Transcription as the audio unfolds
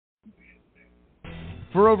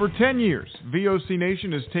For over 10 years, VOC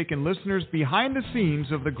Nation has taken listeners behind the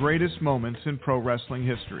scenes of the greatest moments in pro wrestling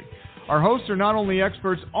history. Our hosts are not only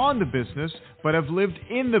experts on the business, but have lived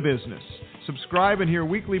in the business. Subscribe and hear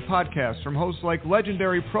weekly podcasts from hosts like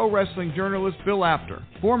legendary pro wrestling journalist Bill Apter,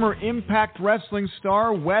 former Impact Wrestling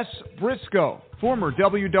star Wes Briscoe, former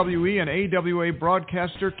WWE and AWA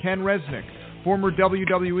broadcaster Ken Resnick, former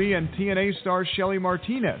WWE and TNA star Shelly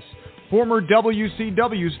Martinez, former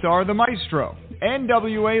WCW star The Maestro,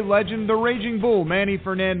 NWA legend The Raging Bull Manny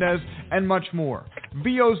Fernandez, and much more.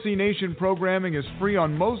 VOC Nation programming is free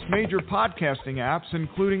on most major podcasting apps,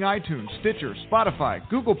 including iTunes, Stitcher, Spotify,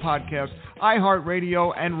 Google Podcasts,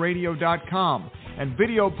 iHeartRadio, and Radio.com. And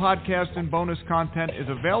video podcast and bonus content is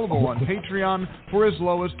available on Patreon for as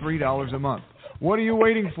low as $3 a month. What are you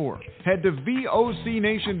waiting for? Head to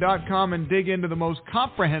VOCNation.com and dig into the most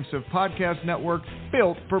comprehensive podcast network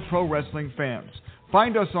built for pro wrestling fans.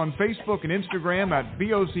 Find us on Facebook and Instagram at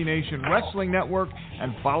VOC Nation Wrestling Network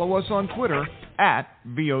and follow us on Twitter at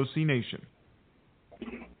VOC Nation.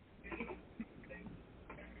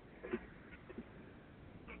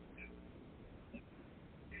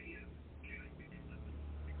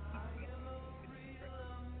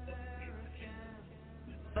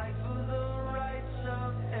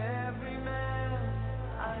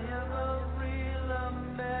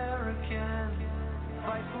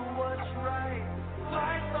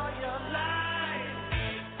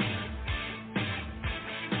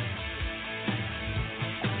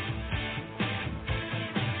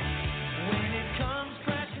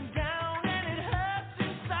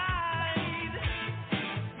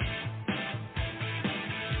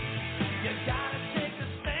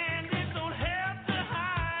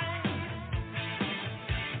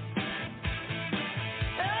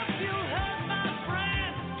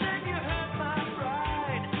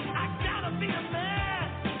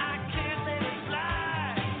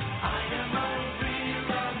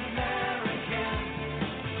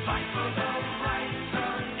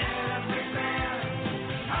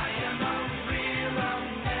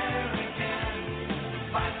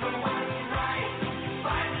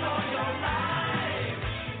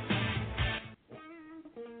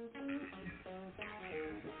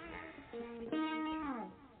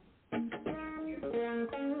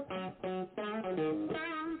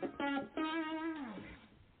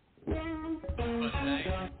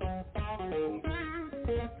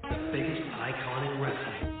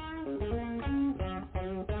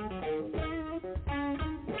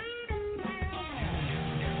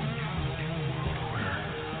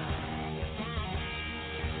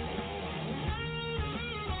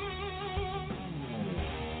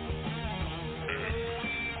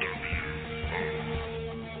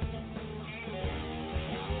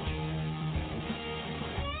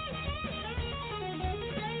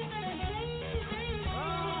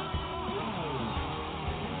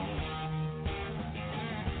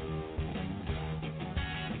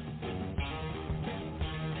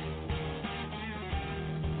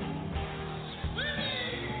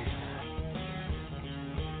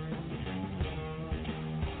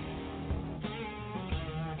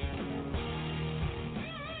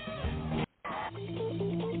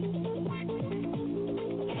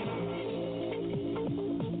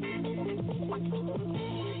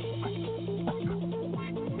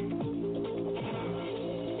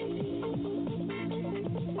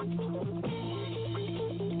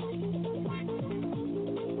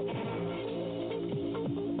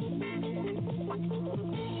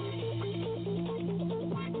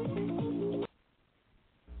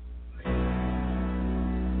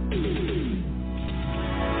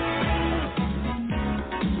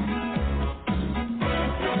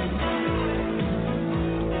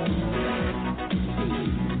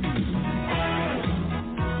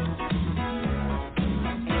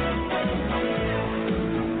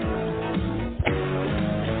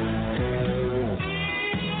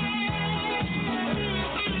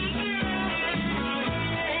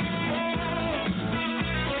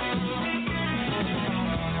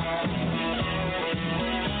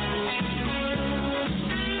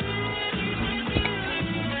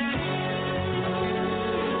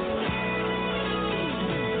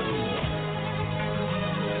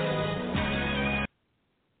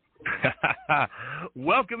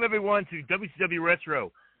 Welcome, everyone, to WCW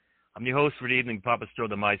Retro. I'm your host for the evening, Papa Stro,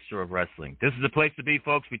 the Maestro of Wrestling. This is the place to be,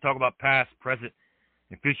 folks. We talk about past, present,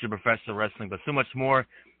 and future professional wrestling, but so much more.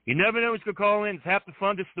 You never know who's going to call in. It's half the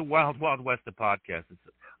fun. This is the Wild, Wild West of podcasts. It's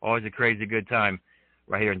always a crazy good time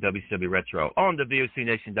right here in WCW Retro on the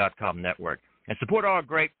VOCNation.com network. And support our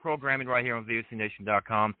great programming right here on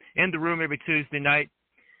VOCNation.com. In the room every Tuesday night.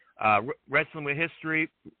 Wrestling with History,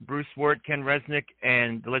 Bruce Wirt, Ken Resnick,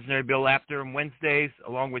 and the legendary Bill Apter on Wednesdays,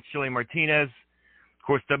 along with Chili Martinez. Of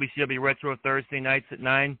course, WCW Retro Thursday nights at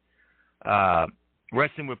 9.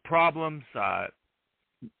 Wrestling with Problems,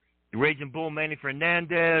 Raging Bull, Manny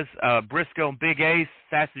Fernandez, Briscoe and Big Ace,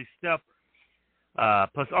 Sassy Stuff,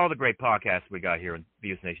 plus all the great podcasts we got here on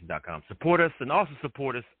VOCNation.com. Support us, and also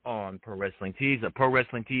support us on Pro Wrestling Tees at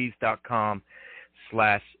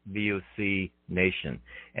ProWrestlingTees.com/VOC Nation,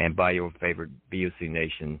 and buy your favorite VOC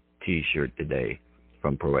Nation T-shirt today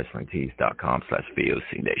from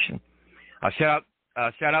ProWrestlingTees.com/VOC Nation. Shout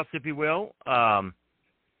out, if you will,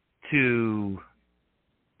 to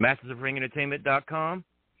MastersOfRingEntertainment.com,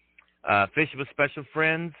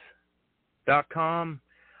 FishWithSpecialFriends.com,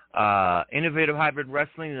 Innovative Hybrid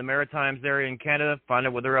Wrestling in the Maritimes area in Canada. Find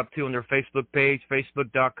out what they're up to on their Facebook page,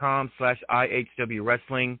 Facebook.com/IHW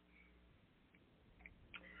Wrestling.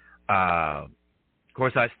 Of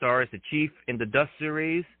course, I star as the Chief in the Dust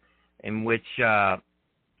series, in which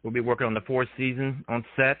we'll be working on the 4th season on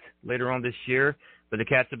set later on this year. But to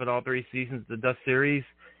catch up at all 3 seasons of the Dust series,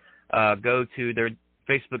 go to their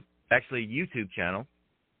Facebook, actually YouTube channel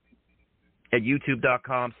at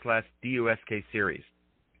youtube.com/DUSK series.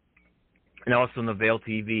 And also on Avail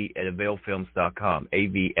TV at availfilms.com,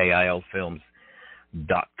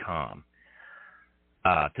 AVAILfilms.com.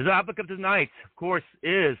 The topic of tonight, of course,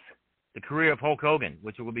 is the career of Hulk Hogan,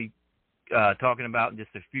 which we'll be talking about in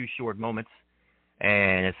just a few short moments.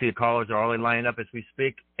 And I see the callers are already lining up as we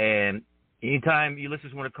speak. And anytime you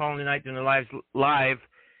listeners want to call in tonight during the live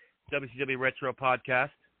WCW Retro podcast,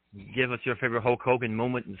 give us your favorite Hulk Hogan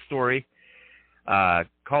moment and story.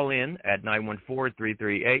 Call in at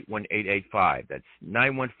 914-338-1885. That's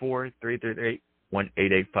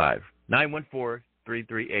 914-338-1885.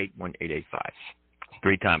 914-338-1885.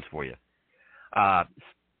 3 times for you.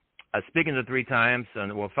 Speaking of 3 times,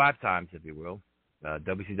 well, 5 times, if you will,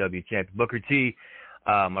 WCW champ Booker T.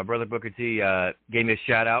 My brother Booker T gave me a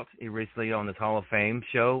shout-out recently on this Hall of Fame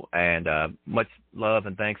show, and much love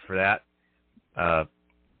and thanks for that.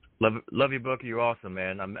 Love you, Booker. You're awesome,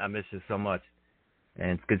 man. I miss you so much.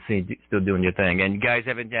 And it's good seeing you still doing your thing. And you guys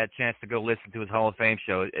haven't had a chance to go listen to his Hall of Fame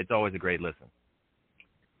show. It's always a great listen.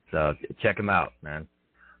 So check him out, man.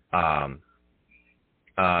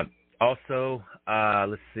 Also,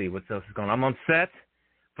 let's see, what else is going on? I'm on set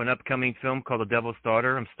for an upcoming film called The Devil's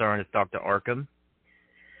Daughter. I'm starring as Dr. Arkham.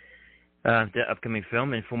 The upcoming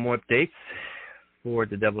film. And for more updates for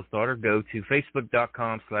The Devil's Daughter, go to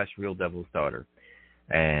facebook.com/RealDevil'sDaughter.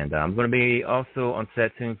 And I'm going to be also on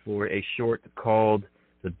set soon for a short called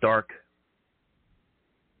The Dark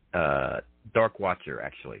Watcher,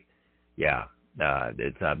 actually. Yeah.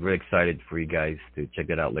 I'm really excited for you guys to check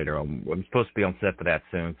that out later on. I'm supposed to be on set for that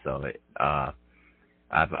soon, so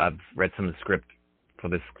I've read some of the script for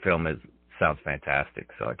this film. It sounds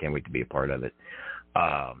fantastic, so I can't wait to be a part of it.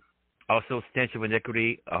 Also, Stench of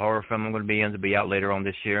Iniquity, a horror film I'm going to be in, to be out later on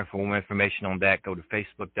this year. For more information on that, go to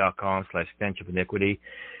facebook.com/Stench of Iniquity.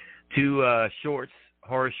 2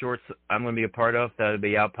 horror shorts I'm going to be a part of that'll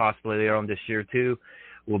be out possibly later on this year too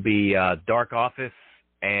will be Dark Office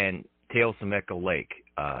and Tales from Echo Lake.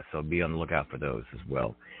 So be on the lookout for those as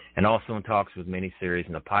well. And also in talks with miniseries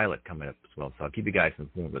and a pilot coming up as well. So I'll keep you guys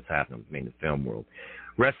informed of what's happening with me in the film world.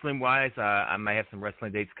 Wrestling-wise, I may have some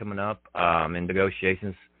wrestling dates coming up in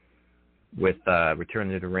negotiations with Return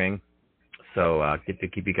to the Ring. So get to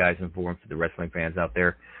keep you guys informed for the wrestling fans out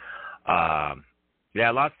there.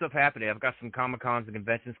 Yeah, lots of stuff happening. I've got some Comic-Cons and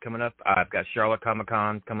conventions coming up. I've got Charlotte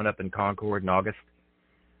Comic-Con coming up in Concord in August.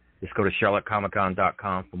 Just go to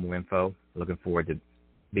charlottecomiccon.com for more info. Looking forward to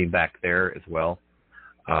being back there as well.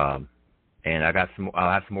 And I'll have some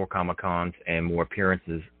more Comic-Cons and more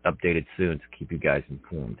appearances updated soon to keep you guys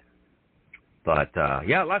informed. But,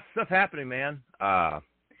 yeah, lots of stuff happening, man.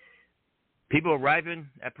 People arriving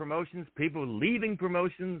at promotions, people leaving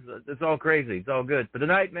promotions. It's all crazy. It's all good. But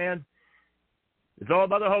tonight, man, it's all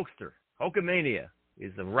about the Hulkster. Hulkamania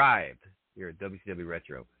is arrived here at WCW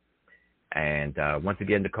Retro. And once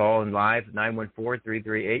again, to call in live,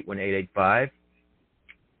 914-338-1885.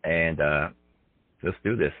 And let's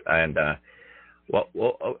do this. And, well,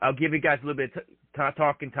 I'll give you guys a little bit of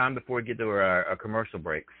talking time before we get to our commercial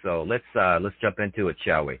break. So let's jump into it,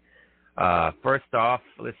 shall we? First off,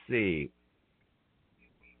 let's see.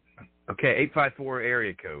 Okay, 854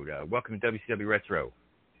 area code. Welcome to WCW Retro.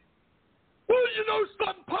 Well, you know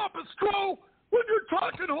something, Papa Scroll? When you're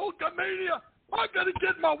talking Hulkamania, I got to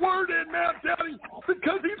get my word in, man, Daddy,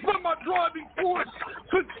 because he's been my driving force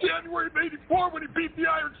since January of '84 when he beat the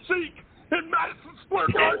Iron Sheik in Madison Square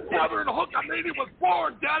Garden, brother, and Hulkamania was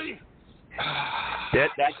born, Daddy.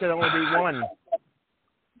 That could only be one.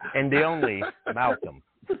 and the only Malcolm.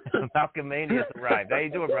 Malcolm Mania's arrived. How you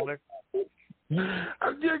doing, brother?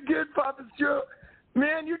 I'm doing good, Papa Joe.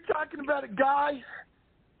 Man, you're talking about a guy.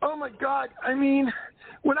 Oh, my God. I mean,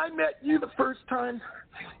 when I met you the first time,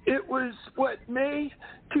 it was, May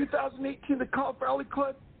 2018, the Call for Alley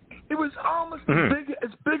Club? It was almost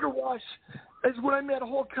as big a wash as when I met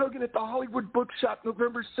Hulk Hogan at the Hollywood Bookshop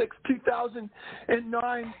November 6,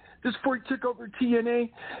 2009, just before he took over TNA.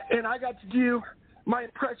 And I got to do my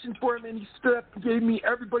impression for him, and he stood up and gave me,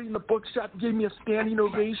 everybody in the bookshop gave me a standing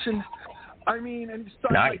ovation. I mean, and he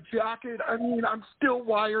signed my jacket. I mean, I'm still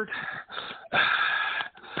wired.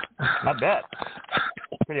 I bet.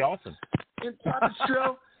 Pretty awesome. In Papa's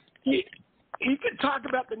show, he could talk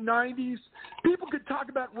about the 90s. People could talk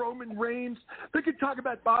about Roman Reigns. They could talk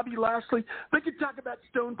about Bobby Lashley. They could talk about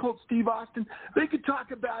Stone Cold Steve Austin. They could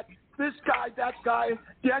talk about this guy, that guy,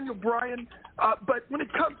 Daniel Bryan. But when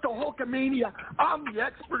it comes to Hulkamania, I'm the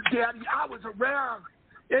expert, Daddy. I was around.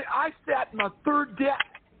 I sat in the third deck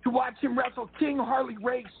to watch him wrestle King Harley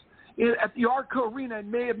Race at the Arco Arena in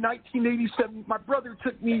May of 1987. My brother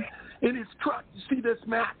took me in his truck to see this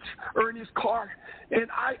match, or in his car, and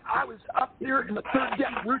I was up there in the third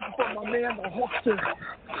deck rooting for my man, the Hulkster.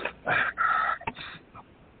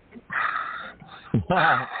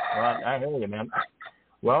 Well, I hear you, man.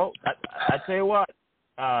 Well, I tell you what,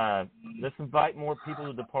 let's invite more people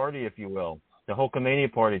to the party, if you will, the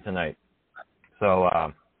Hulkamania party tonight. So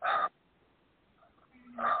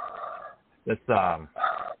let's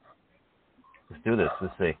do this.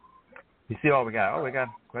 Let's see. You see all we got? Oh, we got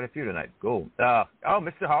quite a few tonight. Cool. Mr.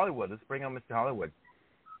 Hollywood. Let's bring on Mr. Hollywood.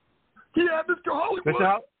 Yeah, Mr. Hollywood.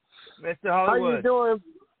 Mr. Hollywood. How you doing?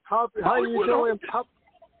 How you doing?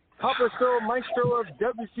 Papa Show, Maestro of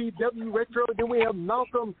WCW Retro. Then we have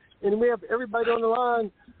Malcolm, and we have everybody on the line.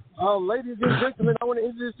 Ladies and gentlemen, I want to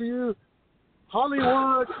introduce to you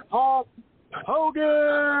Hollywood Hulk Hogan.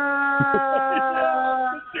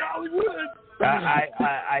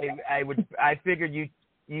 I figured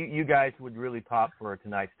you guys would really pop for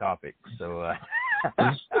tonight's topic. So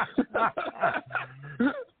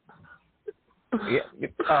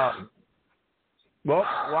well,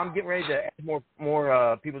 I'm getting ready to add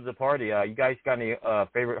more people to the party. You guys got any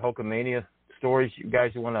favorite Hulkamania stories? You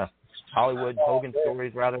guys want to Hollywood Hogan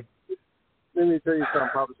stories rather? Let me tell you something,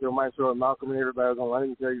 Papa Joe, Maestro, and Malcolm, and everybody was on. Let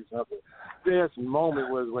me tell you something. Best moment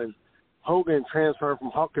was when Hogan transferred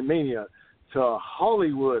from Hulkamania to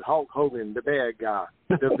Hollywood Hulk Hogan, the bad guy,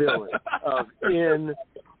 the villain of NWO.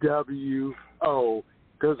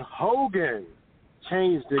 Because Hogan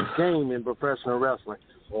changed the game in professional wrestling.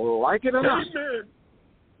 Like it or not,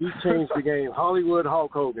 he changed the game. Hollywood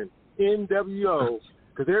Hulk Hogan, NWO.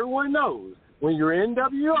 Because everyone knows when you're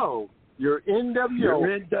NWO, you're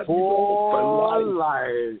NWO for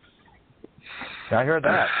life. I heard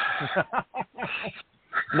that.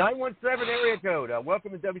 917 area code.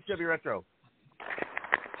 Welcome to WCW Retro.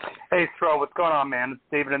 Hey, Stro, what's going on, man? It's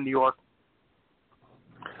David in New York.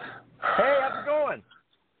 Hey, how's it going?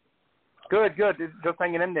 Good. Just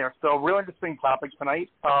hanging in there. So, real interesting topic tonight.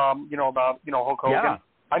 About Hulk Hogan. Yeah.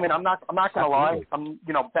 I mean, I'm not gonna lie.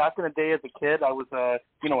 Back in the day as a kid, I was a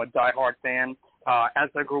diehard fan. As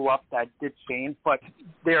I grew up, that did change, but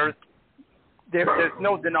there's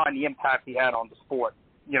no denying the impact he had on the sport.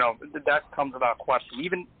 That comes without question.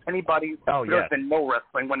 Even anybody who doesn't know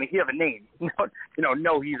wrestling, when they hear the name,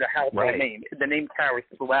 know he's a household name. The name carries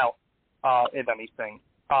throughout, if anything.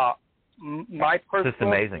 My personal, just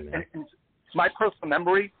amazing. My personal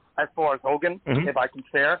memory as far as Hogan, if I can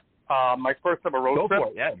share, my first ever road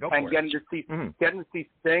trip, getting to see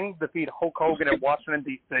Sting defeat Hulk Hogan in Washington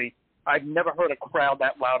D.C. I've never heard a crowd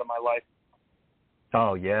that loud in my life.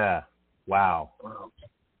 Oh yeah! Wow.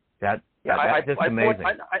 That's just amazing.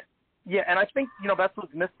 And I think that's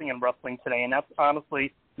what's missing in wrestling today, and that's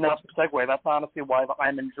honestly not the segue. That's honestly why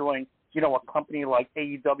I'm enjoying a company like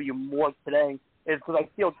AEW more today, is because I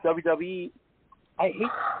feel WWE. I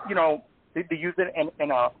hate they use it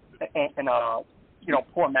in a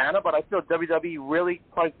poor manner, but I feel WWE really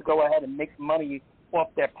tries to go ahead and make money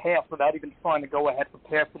off their past without even trying to go ahead and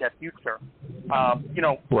prepare for their future.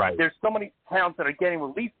 There's so many towns that are getting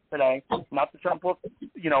released today, not to jump off,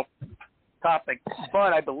 topic,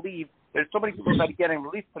 but I believe there's so many people that are getting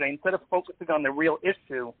released today, instead of focusing on the real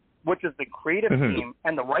issue, which is the creative team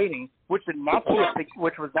and the writing, which was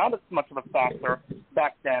not as much of a factor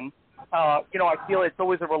back then. I feel it's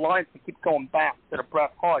always a reliance to keep going back to the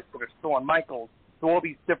Bret Hart, to the Shawn Michaels, to all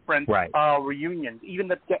these different reunions, even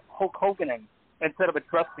to get Hulk Hogan in, instead of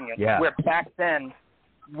addressing it. Yeah. Where back then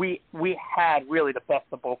we had really the best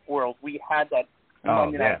of both worlds. We had that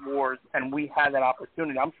Monday Night Wars, and we had that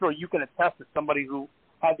opportunity. I'm sure you can attest as somebody who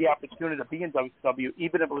had the opportunity to be in WCW,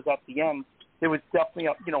 even if it was at the end, there was definitely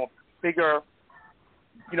a bigger.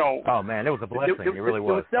 Oh man, it was a blessing. It really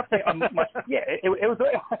was. It was definitely a much. Yeah, it was.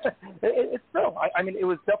 It's still. I mean, it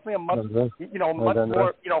was definitely a much. Much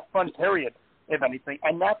more. Fun period, if anything.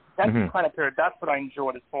 And that's the kind of period. That's what I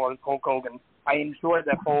enjoyed as far as Hulk Hogan. I enjoyed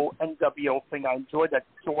that whole NWO thing. I enjoyed that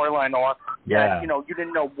storyline arc. Yeah. That, you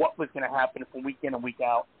didn't know what was going to happen from week in and week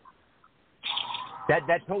out. That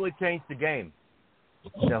totally changed the game.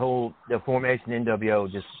 The formation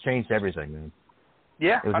NWO just changed everything, man.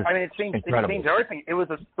 Yeah, it changed everything. It was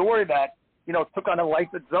a story that, took on a life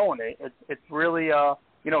of its own. It's really,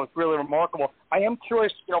 it's really remarkable. I am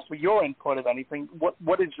curious, for your input of anything,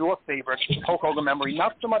 what is your favorite Hulk Hogan memory?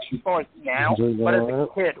 Not so much as far as now, but as a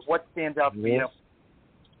kid, what stands out for you?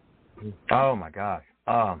 Oh, my gosh.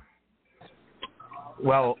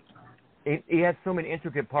 Well, he had so many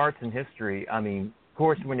intricate parts in history. I mean, of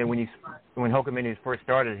course, when Hulkamania first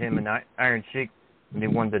started, him and Iron Sheik, when they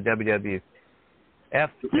won the WWF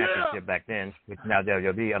championship back then, which is now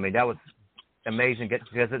WWE. I mean, that was amazing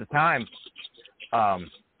because at the time,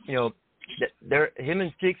 him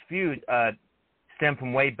and Sheik's feud stemmed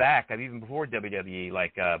from way back, even before WWE,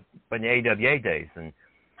 like in the AWA days, and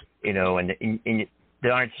the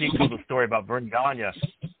Iron Sheik told a story about Vern Gagne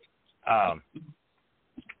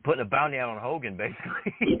putting a bounty out on Hogan,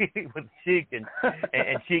 basically, with Sheik, and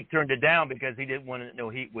Sheik turned it down because he didn't want no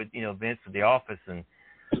heat with Vince at the office,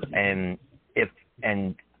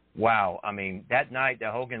 and wow, I mean, that night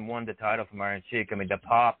that Hogan won the title from Iron Sheik, I mean, the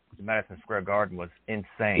pop at Madison Square Garden was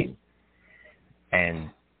insane. And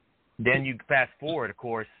then you fast forward, of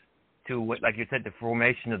course, to what, like you said, the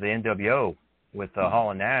formation of the NWO with Hall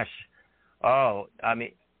and Nash. Oh, I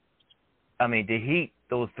mean, the heat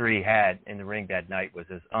those three had in the ring that night was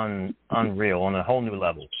just unreal on a whole new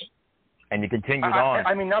level. And you continued on.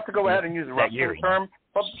 I mean, not to go ahead and use a wrestling term,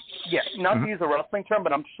 but not to use a wrestling term,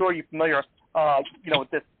 but I'm sure you're familiar,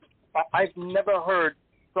 with this. I've never heard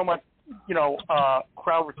so much,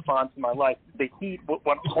 crowd response in my life. The heat,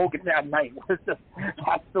 what Hogan that night was just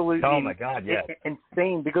absolutely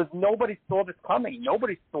insane because nobody saw this coming.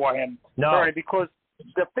 Nobody saw him turn because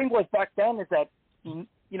the thing was back then is that,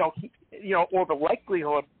 or the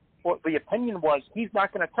likelihood or the opinion was he's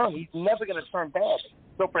not going to turn. He's never going to turn bad.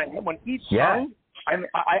 So for him, when he turned,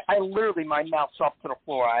 I literally, my mouth dropped to the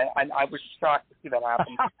floor. I was shocked to see that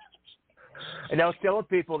happen. And I was telling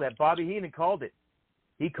people that Bobby Heenan called it.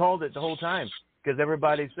 He called it the whole time because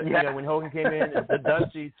everybody's, when Hogan came in, the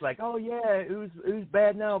Dusty's like, oh, yeah, who's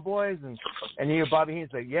bad now, boys? And you hear Bobby Heenan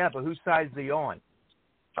say, yeah, but whose side is he on?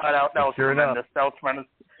 That was tremendous. That was tremendous.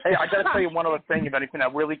 Hey, I got to tell you one other thing, if anything,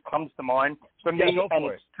 that really comes to mind for me, and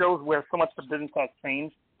it shows where so much the business has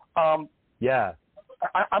changed. I'm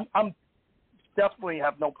definitely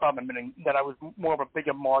have no problem admitting that I was more of a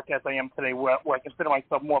bigger mark as I am today, where I consider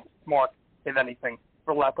myself more of a smart, if anything,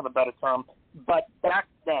 for lack of a better term. But back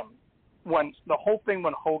then, when the whole thing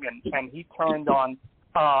went Hogan and he turned on,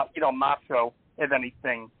 Macho, if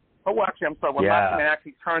anything. Oh, well, actually, I'm sorry. When Macho Man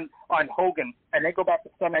actually turned on Hogan, and they go back to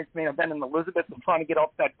Sunday Night's Main Event, and Elizabeth was trying to get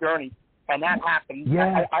off that gurney, and that happened.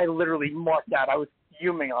 Yeah. I literally marked that. I was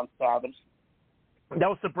fuming on Savage. That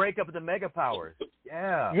was the breakup of the Mega Powers.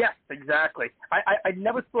 Yeah. Yes, exactly. I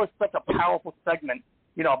never saw such a powerful segment,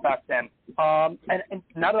 back then. And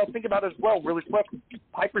now that I think about it as well, really quick,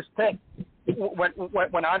 Piper's Pit,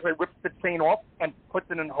 when Andre rips the chain off and puts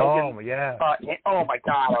it in Hogan. Oh, yeah. Oh, my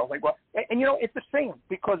God. I was like, well, and it's a shame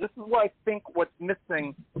because this is what I think what's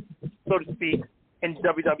missing, so to speak, in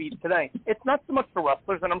WWE today. It's not so much the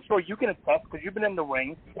wrestlers, and I'm sure you can attest because you've been in the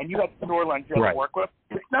ring and you have storylines you have to work with.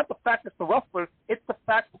 It's not the fact it's the wrestlers, it's the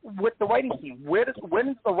fact with the writing team. When does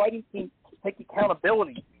the writing team take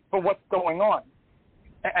accountability for what's going on?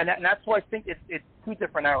 And that's why I think it's two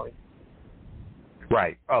different areas.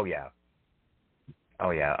 Right. Oh, yeah.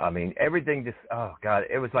 I mean, everything just, oh, God,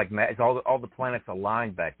 it was like it's all the planets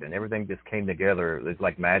aligned back then. Everything just came together. It was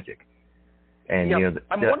like magic. And,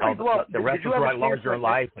 the rest was right larger in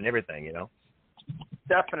life and everything,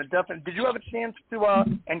 Definitely. Did you have a chance to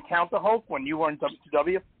encounter Hulk when you were in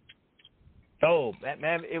WCW? Oh,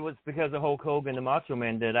 man, it was because of Hulk Hogan, the Macho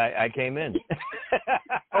Man, that I came in.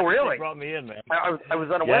 Oh, really? They brought me in, man. I was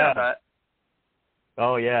unaware of that.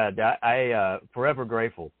 Oh, yeah. I forever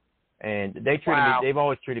grateful. And they treated me. They've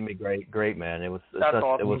always treated me great, man. It was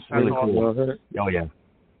awesome. It was really cool. Oh, yeah.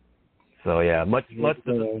 So, yeah, much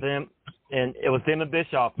to them. And it was them and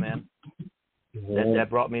Bischoff, man, that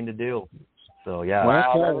brought me in the deal. So, yeah.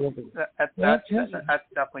 Wow, that's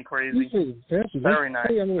definitely crazy. Very nice.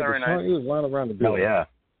 Very nice. He was lying around the building. Oh, yeah.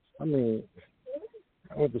 I mean,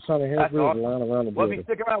 With the Sonny Hill That's Group awesome. line around the Well, if building. you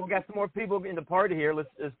stick around, we got some more people in the party here. Let's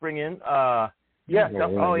bring in. Hardy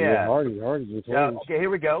just Okay, here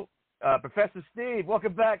we go. Professor Steve,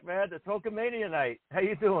 welcome back, man. It's Hulkamania night. How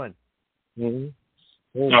you doing? Mm-hmm.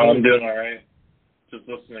 I'm doing all right. Just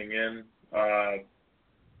listening in. I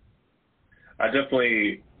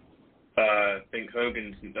definitely think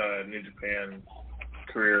Hogan's New Japan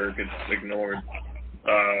career gets ignored.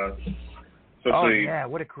 Especially,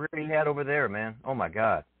 what a career he had over there, man. Oh my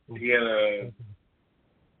God. He had a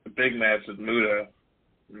big match with Muta.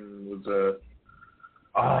 Was a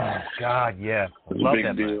love big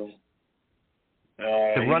that deal.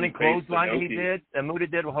 The running clothesline he did, that Muta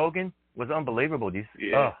did with Hogan, was unbelievable.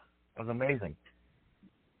 That was amazing.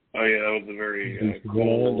 Oh yeah, that was a very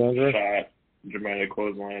cool shot, dramatic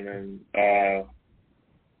clothesline, and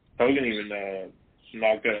Hogan even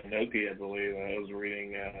knocked out Inoki, I believe. I was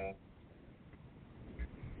reading.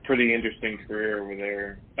 Pretty interesting career over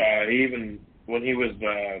there. He even, when he was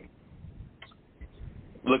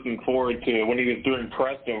looking forward to, when he was doing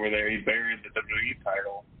press over there, he buried the WWE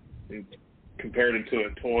title and compared it to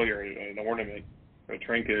a toy or an ornament, a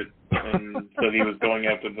trinket, and said he was going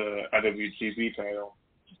after the IWGP title.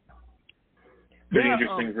 Pretty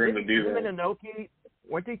interesting for him to do that. Him and Inoki,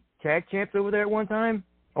 weren't they tag champs over there at one time?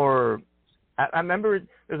 Or I remember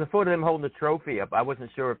there's a photo of them holding the trophy up. I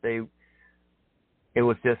wasn't sure if it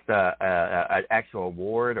was just an actual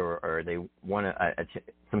award or they won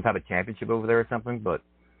some type of championship over there or something, but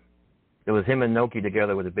it was him and Inoki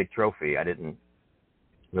together with a big trophy. I didn't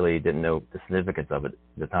know the significance of it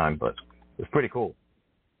at the time, but it was pretty cool.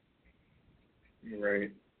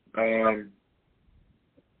 Right.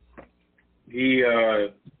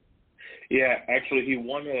 Actually he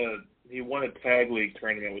won a tag league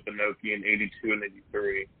tournament with Inoki in '82 and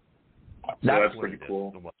 '83. So that's pretty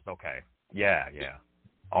cool. Okay. Yeah.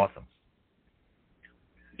 Awesome.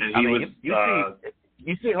 And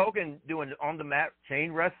you see Hogan doing on the mat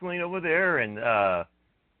chain wrestling over there, and I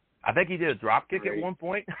think he did a drop kick at one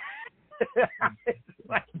point.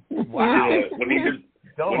 Wow. Yeah, when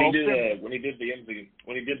he did the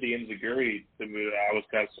Enziguri to Muta, I was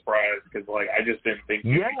kind of surprised because I just didn't think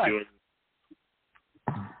he was doing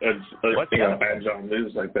agile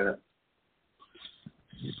moves like that.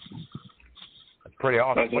 Pretty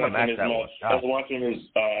awesome. I was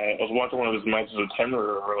watching one of his matches with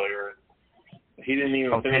Tenryu earlier. He didn't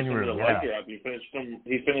even finish him with a leg drop. He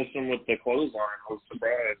finished him with the clothesline. I was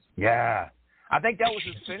surprised. Yeah. I think that was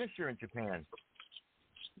his finisher in Japan.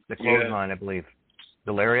 The clothesline, I believe.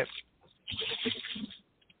 The lariat.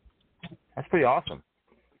 That's pretty awesome.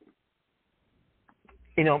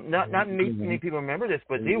 Not many people remember this,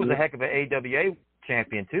 but he was a heck of an AWA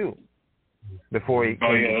champion too. Before he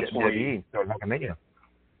came to WWE, started Hulkamania.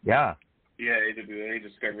 Yeah. Yeah, AWA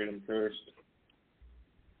discovered him first.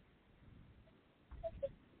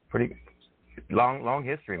 Pretty long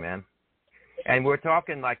history, man. And we're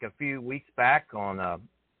talking a few weeks back on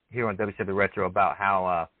here on WCW Retro about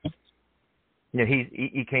how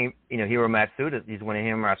he came, Hiro Matsuda. He's one of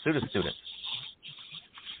Hiro Matsuda's students.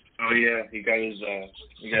 Oh yeah, he got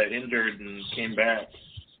injured and came back,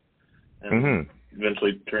 and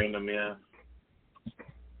eventually trained him. Yeah.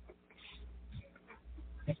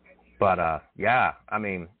 But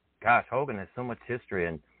gosh, Hogan has so much history,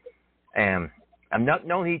 and I'm not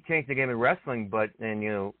knowing he changed the game in wrestling, but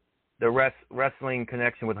the wrestling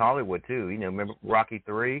connection with Hollywood too. Remember Rocky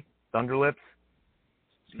III, Thunderlips?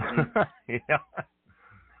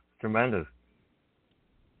 Tremendous.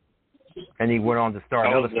 And he went on to star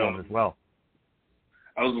in other films as well.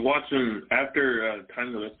 I was watching after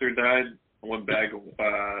Time the Lifter died. I went back,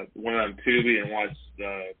 went on Tubi and watched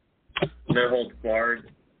No Holds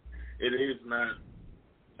Barred. It is not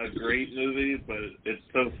a great movie, but it's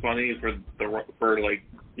so funny for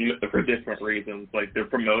different reasons. The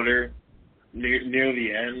promoter near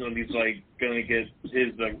the end when he's gonna get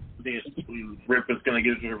his Rip is gonna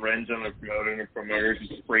get his revenge on the promoter, and the promoter's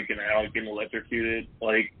just freaking out, getting electrocuted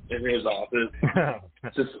in his office.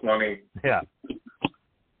 It's just funny. Yeah.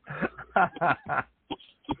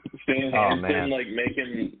 Stan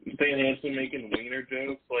Hansen making wiener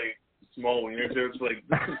jokes, small wiener jokes,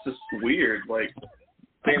 this is just weird.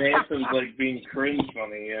 Stan Hansen's being cringe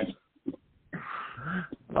funny, yeah.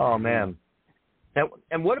 Oh man.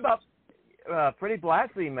 And what about Freddie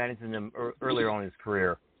Blassie managing him earlier on in his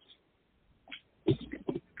career?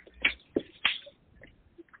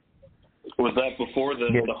 Was that before the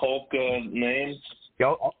Hulk name?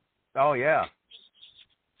 Oh yeah.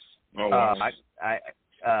 Oh wow.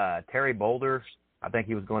 Terry Boulder, I think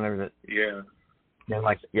he was going over the. Yeah. And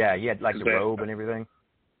he had the robe and everything.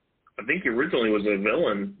 I think he originally was a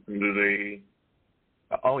villain under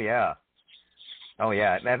Oh yeah.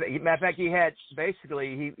 Matter of fact, he had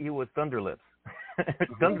basically he was Thunderlips.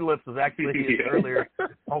 Thunderlips was actually his earlier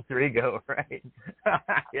alter ego, right?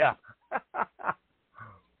 Yeah.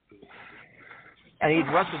 And he'd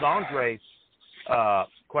wrestled Andre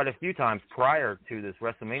quite a few times prior to this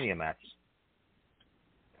WrestleMania match.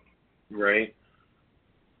 Right.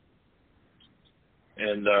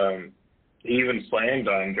 And he even slammed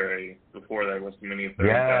Andre before that WrestleMania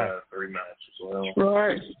 3 match as well.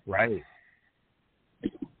 Right.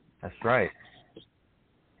 That's right.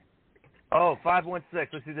 Oh, 516.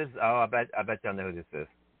 Let's see this. Oh, I bet y'all know who this is.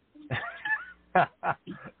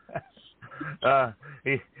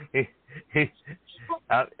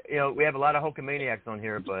 We have a lot of Hulkamaniacs on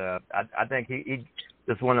here, but I think he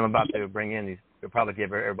this one I'm about to bring in. He'll probably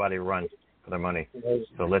give everybody a run for their money.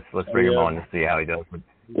 So let's bring him on and see how he does. Let's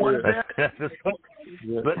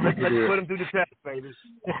put him through the test, baby.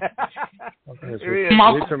 Here he is.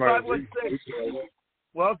 516.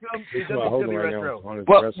 Welcome to WWE Retro.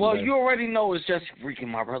 Well, you already know it's Jesse freaking,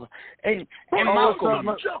 my brother. And Malcolm.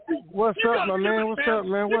 What's up, my man? What's up?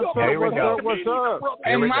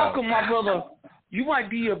 And Malcolm, my brother, you might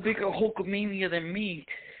be a bigger Hulkamania than me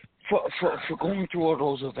for going through all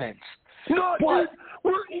those events. No, dude,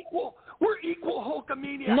 we're equal. We're equal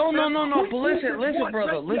Hulkamania. No. But listen,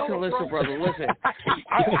 brother. Listen.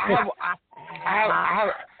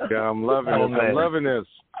 Yeah, I'm loving it. I'm loving this.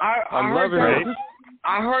 I'm loving it.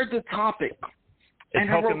 I heard the topic. It's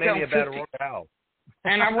Hulkamania Battle Royale.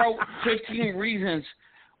 And I wrote 15 reasons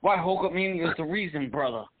why Hulkamania is the reason,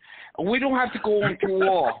 brother. We don't have to go on through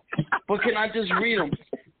all. But can I just read them?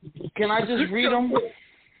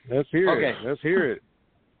 Let's hear it. Let's hear it.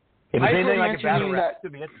 If it's anything like a battle rap, it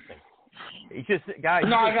should be interesting. It's just, guys.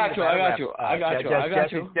 No, I got you.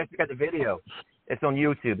 Jesse got the video. It's on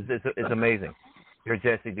YouTube. It's amazing. Hear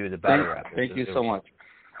Jesse do the battle rap. Thank you so much.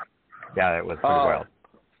 Yeah, it was pretty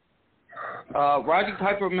wild. Roddy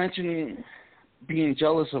Piper mentioned being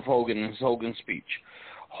jealous of Hogan in his Hogan speech.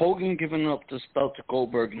 Hogan giving up the stuff to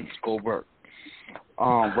Goldberg and Goldberg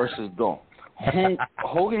versus Dawn.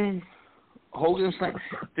 Hogan slams.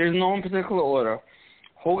 There's no in particular order.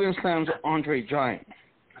 Hogan slams Andre Giant.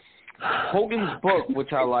 Hogan's book,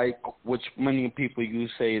 which I like, which many people you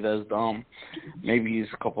say that's dumb. Maybe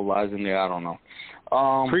there's a couple lies in there. I don't know.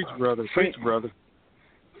 Preach, brother.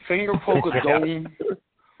 Finger poke of doom.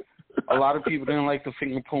 A lot of people didn't like the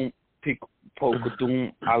finger poke of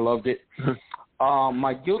doom. I loved it.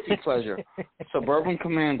 My guilty pleasure, Suburban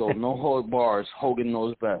Commando, no hold bars. Hogan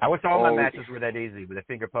knows best. I wish all my matches were that easy with a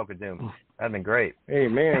finger poke of doom. That'd been great.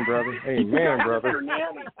 Amen, brother.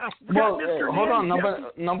 Well, hold on.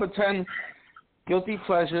 Number 10, guilty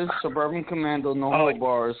pleasures, Suburban Commando, no hold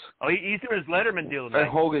bars. Oh, he's doing his Letterman deal tonight. And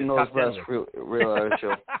Hogan knows best. Real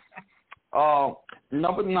show.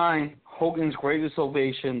 Number 9, Hogan's greatest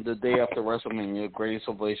ovation the day after WrestleMania. Greatest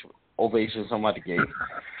ovation somebody gave.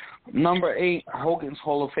 Number 8, Hogan's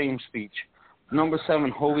Hall of Fame speech. Number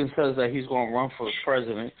 7, Hogan says that he's going to run for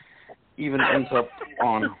president. Even ends up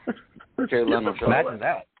on Jay Leno show. Imagine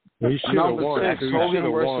that. Number 6, Hogan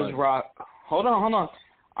versus Rock. Hold on.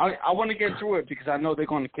 I want to get through it because I know they're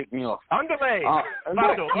going to kick me off. Underlay.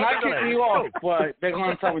 Not kick me off, but they're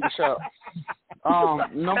going to tell me to shut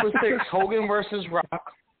up. Number 6, Hogan versus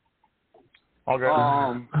Rock. Okay.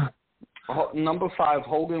 Number 5,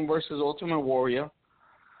 Hogan versus Ultimate Warrior.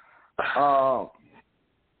 What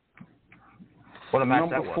a match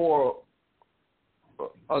that was.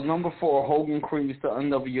 Number 4, Hogan creates the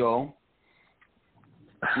NWO.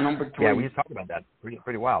 Number 3. Yeah, we just talked about that.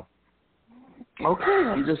 Pretty wild. Okay,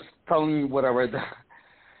 I'm just telling you what I read there.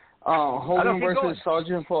 Hogan versus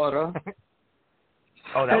Sergeant Slaughter.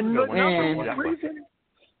 Oh, that was a good one.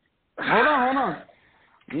 Hold on.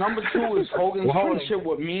 Number 2 is Hogan's friendship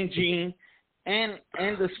with Mean Gene and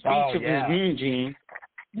the speech of his Mean Gene.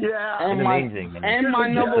 Yeah. And my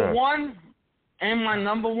number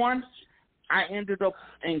one, I ended up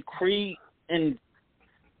in Creed in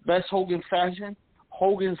best Hogan fashion.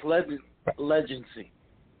 Hogan's legacy,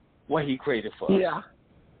 what he created for us. Yeah.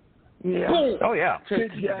 Boom. Oh yeah.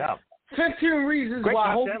 15 reasons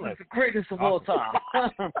why Hogan is the greatest of all time.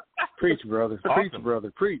 Preach, brother. Awesome. Preach, brother.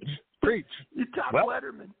 Preach. You top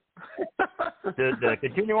Letterman. to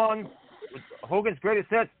continue on with Hogan's greatest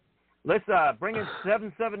hits, let's bring in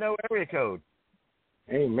 770 area code.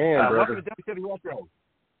 Amen, brother. Welcome to WWE Retro.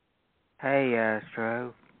 Hey,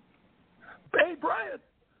 Astro. Hey, Brian.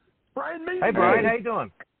 Brian Mason. Hey, Brian. How you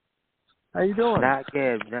doing? How you doing? Not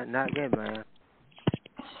good. Not good, man.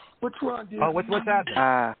 What's wrong, dude? Oh, what's happening?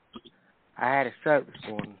 I had a stroke this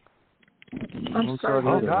morning. I'm sorry.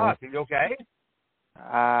 Oh, God. Are you okay?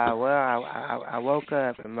 Well, I woke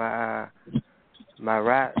up and my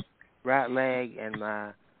right leg and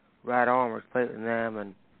my right arm was completely numb,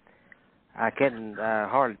 and I couldn't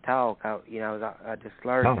hardly talk. I just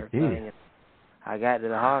slurred and everything. And I got to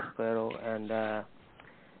the hospital, and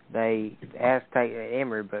they asked to take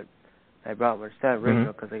Emory, but they brought me to Southern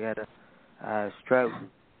Regional because they got a stroke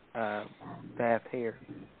path here,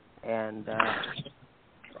 and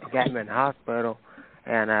got me in the hospital.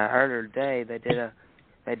 And earlier today, they did a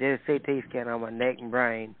CT scan on my neck and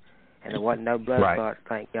brain, and there wasn't no blood clots,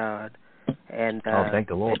 thank God. And thank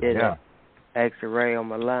the Lord. They did an X-ray on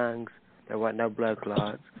my lungs. There wasn't no blood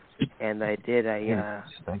clots, and they did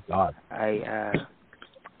thank God, a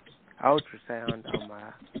ultrasound on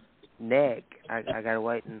my neck. I got to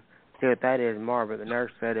wait and see what that is tomorrow. But the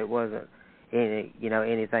nurse said it wasn't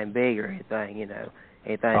anything big or anything,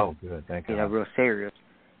 anything. Oh, good, thank God. Real serious.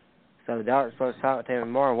 So the doctor's supposed to talk to me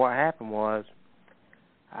tomorrow. What happened was,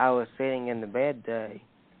 I was sitting in the bed today,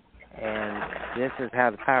 and this is how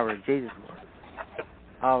the power of Jesus works.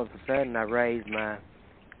 All of a sudden, I raised my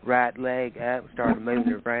right leg up, started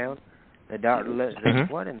moving it around. The doctor looked and said,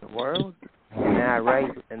 "What in the world?" And then I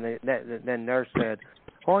raised it, and the nurse said,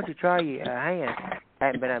 "Why don't you try your hand?" I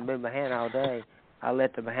hadn't been able to move my hand all day. I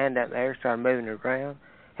let the hand up there, started moving it around.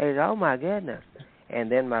 He said, "Oh, my goodness." And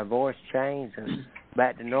then my voice changed and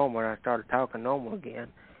back to normal, and I started talking normal again.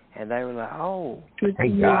 And they were like, "Oh,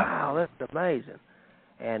 wow, that's amazing."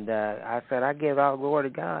 And I said, "I give all glory to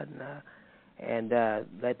God." And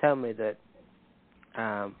they told me that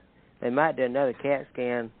they might do another CAT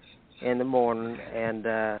scan in the morning. And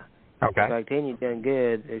if I continue doing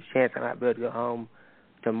good, there's a chance I might be able to go home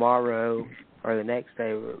tomorrow or the next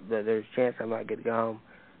day. There's a chance I might get to go home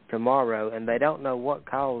tomorrow. And they don't know what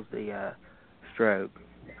caused the stroke.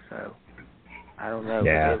 So I don't know.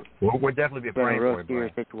 Yeah, we'll definitely be praying for you,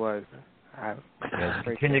 serious situation.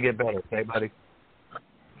 Continue to get better, okay, buddy?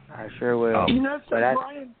 I sure will.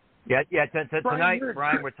 Brian? Tonight,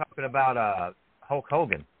 Brian, we're talking about Hulk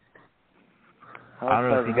Hogan. I don't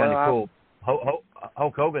know if you got any cool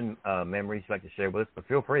Hulk Hogan memories you'd like to share with us, but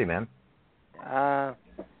feel free, man.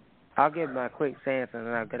 I'll give my quick sense, and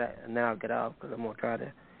then I'll get off because I'm gonna try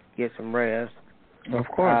to get some rest. Of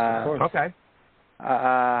course. Okay.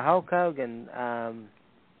 Hulk Hogan.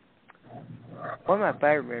 One of my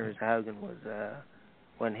favorite memories of Hogan was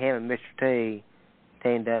when him and Mr. T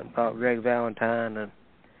teamed up and fought Greg Valentine and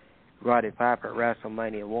Roddy Piper at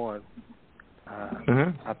WrestleMania 1.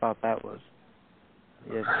 I thought that was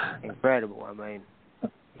just incredible. I mean,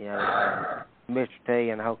 Mr. T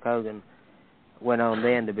and Hulk Hogan went on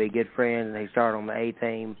then to be good friends, and they started on the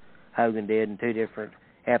A-Team. Hogan did in 2 different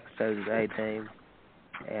episodes of the A-Team,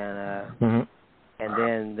 and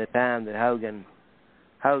then the time that Hogan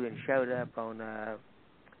showed up on,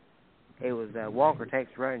 it was Walker,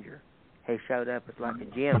 Texas Ranger. He showed up as like a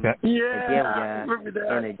gym guy in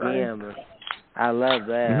a gym. I love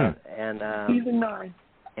that. And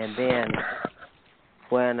then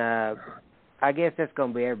when I guess that's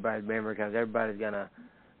gonna be everybody's memory because everybody's gonna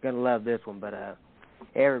love this one, but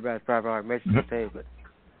everybody's probably already mentioned it too.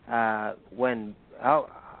 But when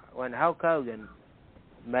Hulk Hogan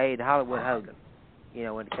made Hollywood Hogan,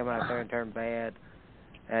 when he came out there and turned bad.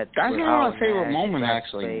 That's one of my favorite moments,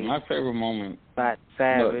 actually. My favorite moment. But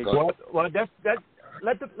Savage. Well,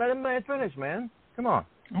 let the man finish, man. Come on.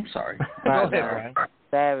 I'm sorry. Go ahead, Brian.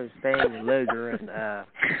 Savage, Sting, and Luger,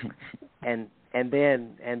 and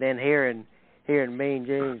then hearing Mean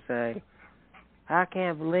Gene say, "I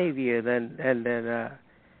can't believe you," and then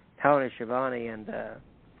Tony Schiavone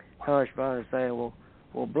saying,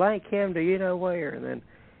 "Well, blank him to you know where,"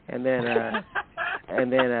 and then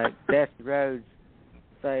Dusty Rhodes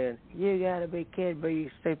saying, "You gotta be kidding me,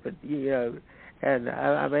 you stupid," and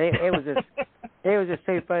I mean it was just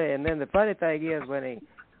too funny. And then the funny thing is when he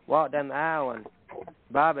walked down the aisle and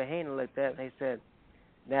Bobby Heenan looked up and he said,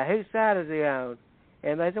 "Now whose side is he on?"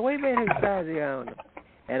 And they said, "What do you mean whose side is he on?"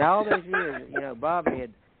 And all those years, Bobby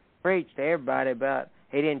had preached to everybody about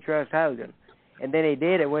he didn't trust Hogan, and then he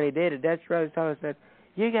did it. When he did it, Dutch Rhodes told him, said,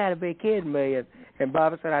 "You gotta be kidding me," and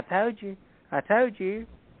Bobby said, I told you.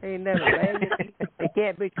 He never made it. He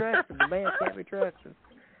can't be trusted. The man can't be trusted.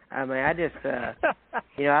 I mean, I just,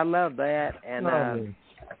 I love that. And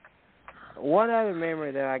one other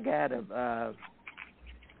memory that I got of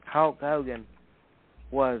Hulk Hogan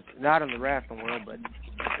was not in the wrestling world, but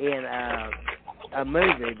in a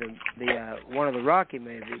movie, the one of the Rocky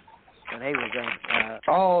movies, when he was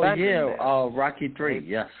on. Rocky 3.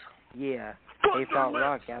 Yes. Yeah, he fought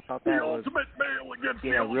Rocky. I thought that was,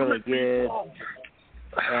 really good.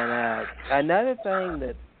 And another thing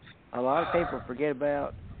that a lot of people forget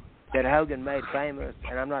about that Hogan made famous,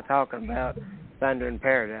 and I'm not talking about Thunder in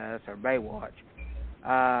Paradise or Baywatch.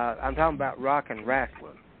 I'm talking about Rockin'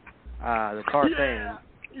 Wrestling, the cartoon.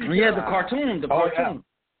 Yeah, the cartoon.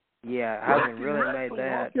 Yeah, Hogan really made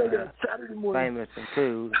that famous and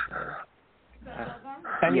cool.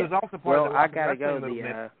 And he was also part of the I gotta go.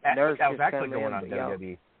 movement. The nurse that was just actually come going in, on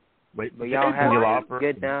WWE. But y'all have a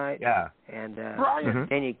good night. Yeah. And Brian,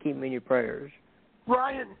 can you keep me in your prayers?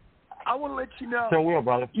 Brian, I want to let you know. Sure will,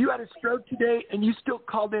 brother. You had a stroke today, and you still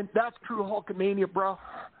called in. That's true Hulkamania, bro.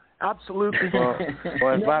 Absolutely. Well,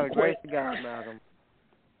 it's by the grace of God, Malcolm.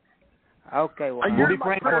 Okay, well, we'll be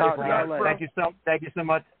praying for you, Brian. Thank you so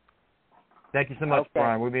much. Thank you so much,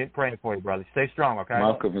 Brian. We'll be praying for you, brother. Stay strong, okay?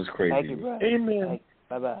 Malcolm is crazy. Thank you, brother. Amen.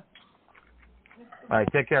 Bye-bye. All right,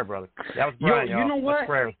 take care, brother. That was Brian, you know what?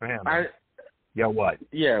 Prayers for him. What?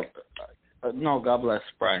 Yeah. No, God bless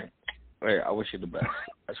Brian. Wait, I wish you the best.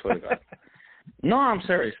 I swear to God. No, I'm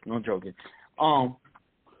serious. No joking. But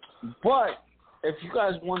if you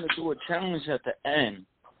guys want to do a challenge at the end,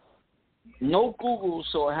 no Google,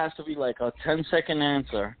 so it has to be like a 10-second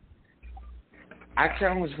answer. I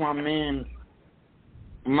challenge my man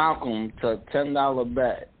Malcolm to a $10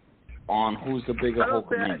 bet on who's the bigger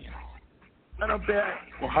Hulkamania. I don't bet.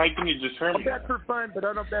 Well, how can you determine I bet for fun, but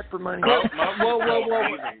I don't bet for money.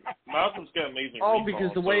 Malcolm's got amazing. Oh,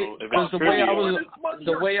 because the way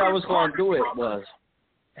I was going to do it was.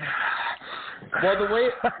 Well,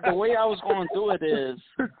 the way I was going to do it is,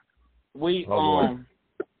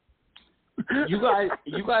 you guys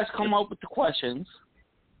come up with the questions,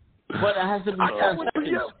 but it has to be 10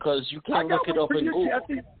 seconds because you can't look it up in Google.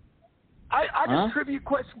 I got a trivia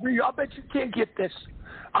question for you. I bet you can't get this.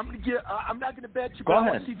 I'm not gonna bet you, but I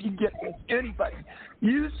want to see if you can get this. Anybody?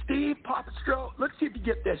 You, Steve, Papa Stro, let's see if you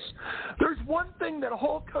get this. There's one thing that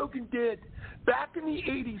Hulk Hogan did back in the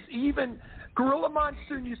 80s. Even Gorilla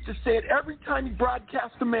Monsoon used to say it every time he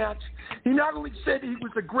broadcast a match. He not only said he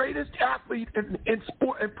was the greatest athlete in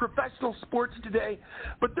professional sports today,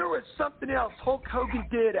 but there was something else Hulk Hogan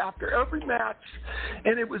did after every match,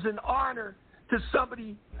 and it was an honor to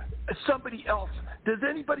somebody else. Does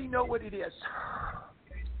anybody know what it is?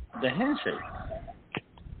 The handshake.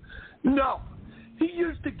 No. He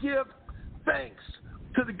used to give thanks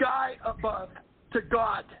to the guy above, to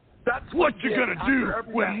God. That's what you're going to do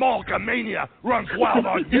when Hulkamania runs wild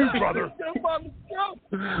on you, brother.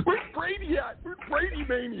 Where's Brady at? Where's Brady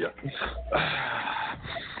Mania?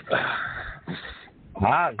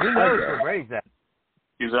 Who knows where Brady's at?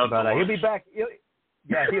 He's out but he'll be back. He'll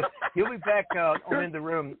be back on In the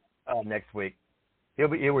Room next week. He'll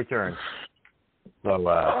return. So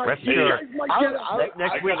rest assured,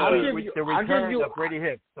 next week the return of Brady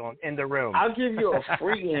Hicks on In the Room. I'll give you a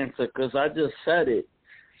free answer because I just said it,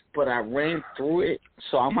 but I ran through it,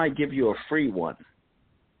 so I might give you a free one.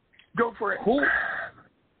 Go for it. Who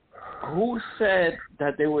said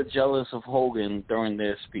that they were jealous of Hogan during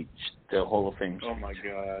their speech, the Hall of Fame speech? Oh my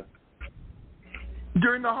God!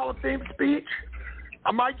 During the Hall of Fame speech,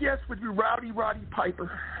 my guess would be Roddy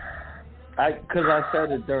Piper. Because I said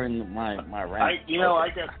it during my rant. I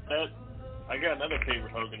got another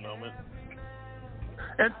favorite Hogan moment.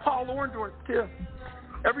 And Paul Orndorff too.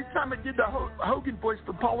 Every time I did the Hogan voice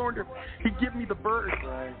for Paul Orndorff, he'd give me the bird.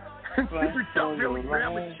 Right. And Super Chuck really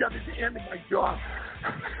grabbed and shoved his hand in my jaw.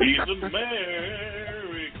 He's American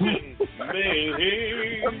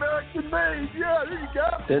made. American made. Yeah, there you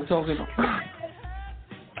go. They're talking.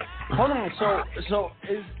 Hold on, so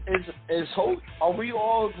is Hogan? Are we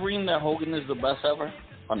all agreeing that Hogan is the best ever,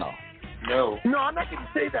 or no? No. No, I'm not going to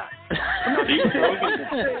say that. I'm not going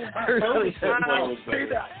to say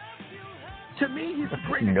that. To me, he's the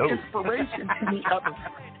greatest inspiration to me ever.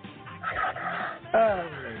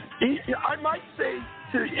 I might say,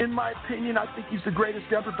 in my opinion, I think he's the greatest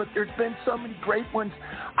ever, but there's been so many great ones.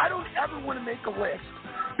 I don't ever want to make a list.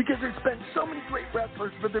 Because there's been so many great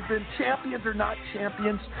wrestlers, but they've been champions or not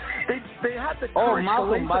champions. They had the courage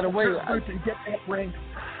Malcolm, by the way, to get that ring.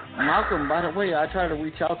 Malcolm, by the way, I try to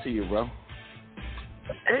reach out to you, bro.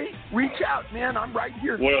 Hey, reach out, man. I'm right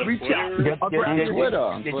here. Reach out.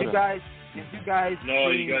 Did you guys? No,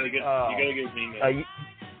 you gotta get his email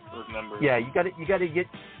or number. Yeah, you gotta get.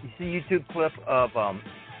 You see YouTube clip of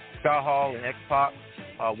Scott Hall and X-Pac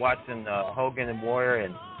watching Hogan and Warrior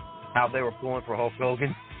and how they were pulling for Hulk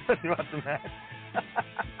Hogan throughout the match.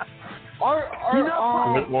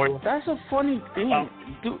 That's a funny thing.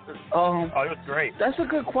 It was great. That's a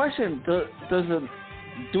good question.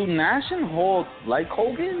 Do Nash and Hulk like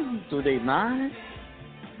Hogan? Do they not?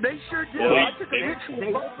 They sure do. Well, I took a picture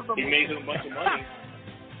with both of them. He made him a bunch of money.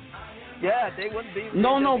 Yeah, they wouldn't be.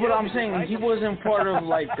 No, but I'm saying he wasn't part of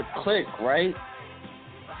like the clique, right?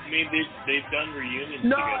 mean, they've done reunions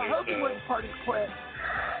No, together. Hogan So. wasn't part of the Clique.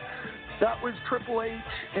 That was Triple H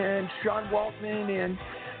and Sean Waltman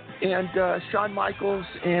and Shawn Michaels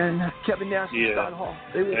and Kevin Nash and Scott Hall.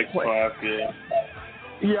 They were X-Pac, yeah.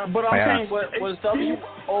 Yeah, But I'm saying,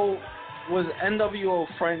 was NWO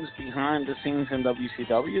friends behind the scenes in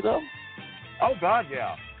WCW though? Oh God,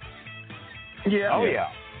 yeah. Yeah. Oh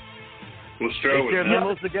yeah. Well, They Stro shared was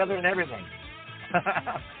limos together and everything.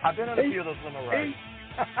 I've been on a few of those limo rides.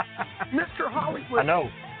 Mr. Hollywood. I know.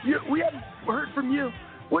 We haven't heard from you.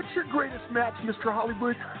 What's your greatest match, Mr.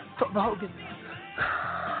 Hollywood? From Hogan.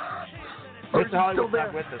 Mr. Hollywood's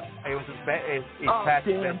not with us. It was he's past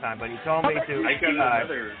his bedtime, but he told me to. I got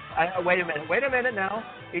another. Wait a minute now.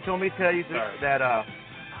 He told me to tell you that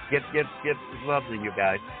give his love to you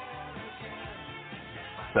guys.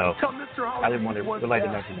 So tell Mr. Hollywood I didn't want to relate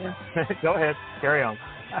to mention. Go ahead, carry on.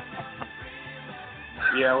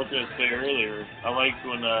 Yeah, I was going to say earlier, I liked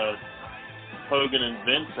when Hogan and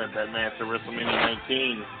Vince had that match at WrestleMania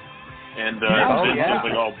 19, and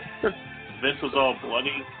Vince was all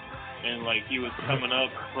bloody, and like he was coming up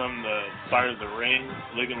from the side of the ring,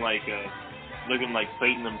 looking like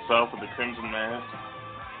Satan himself with the crimson mask,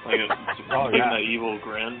 like that evil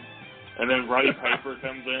grin. And then Roddy Piper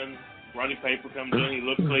comes in. He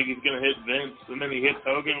looks like he's gonna hit Vince, and then he hits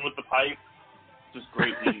Hogan with the pipe. Just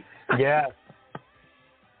great heat. Yeah.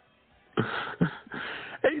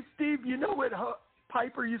 Hey, Steve, you know what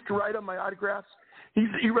Piper used to write on my autographs?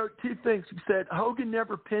 He wrote two things. He said, Hogan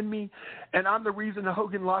never pinned me, and I'm the reason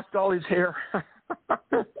Hogan lost all his hair.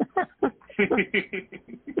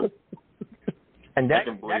 And that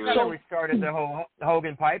kind of restarted the whole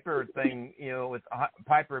Hogan-Piper thing, with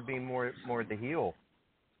Piper being more the heel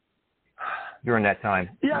during that time,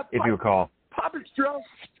 if you recall. Papa Strauss,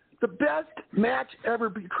 the best match ever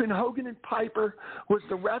between Hogan and Piper was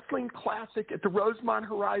the Wrestling Classic at the Rosemont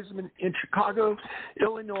Horizon in Chicago,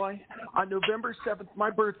 Illinois, on November 7th,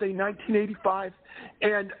 my birthday, 1985.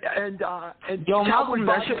 And Yo, Malcolm,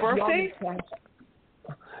 that's your birthday?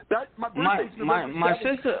 My birthday's November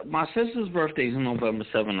 7th. My sister's birthday is November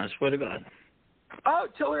 7th. I swear to God. Oh,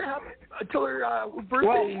 tell her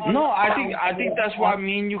birthday. Well, no, I think that's why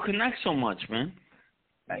me and you connect so much, man.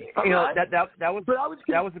 That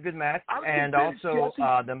was a good match, and also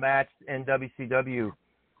the match in WCW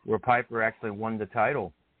where Piper actually won the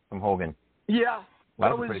title from Hogan. Yeah,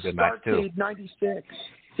 that was a pretty good match too. '96.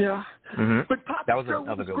 Yeah, but Papa that was Joe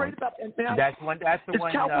another good great one. About that match. That's the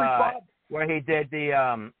one where he did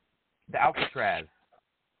the Alcatraz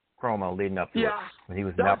promo leading up to it when he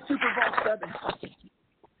was that was Super Bowl 7.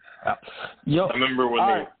 I remember when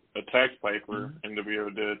they attacked Piper,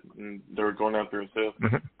 NWO did, and they were going after his hip.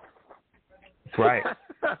 That's right.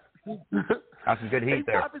 That's some good heat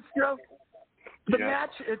there. The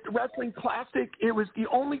match at the Wrestling Classic, it was the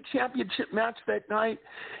only championship match that night,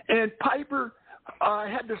 and Piper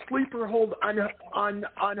had the sleeper hold on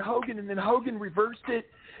Hogan, and then Hogan reversed it,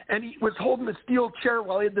 and he was holding the steel chair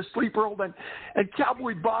while he had the sleeper hold on, and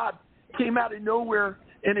Cowboy Bob came out of nowhere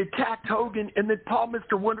and attacked Hogan, and then Paul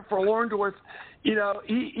Mr. Wonderful Orndorff,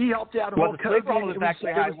 he helped out Hulk Hogan. The sleeper hold was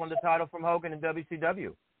actually how he won the title from Hogan in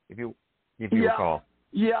WCW, if you recall.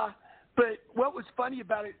 Yeah, but what was funny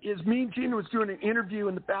about it is me and Gene was doing an interview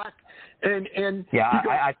in the back, and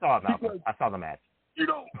I saw it, Malcolm. I saw the match. Me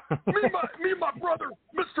and my brother,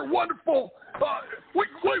 Mr. Wonderful, we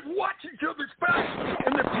watch each other's back,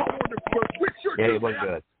 and then Paul Wonderful goes, "We should do was that."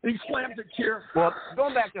 good. And he slammed the chair. Well,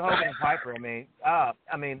 going back to Hogan and Piper,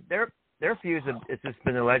 their fuse it's just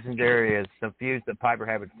been as legendary as the fuse that Piper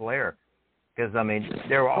had with Flair, because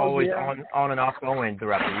they were always on and off going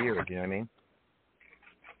throughout the years. You know what I mean?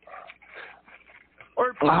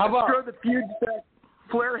 Or how about the feuds that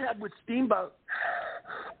Flair had with Steamboat?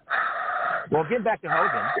 Well, getting back to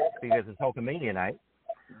Hogan, because it's Hulkamania night.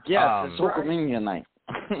 Yes, it's Hulkamania night.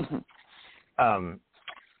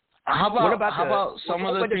 How about some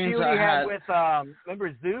of the things I had with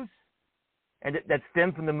remember Zeus, and that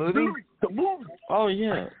stemmed from the movie? The movie. Oh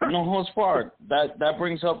yeah, no holds barred. That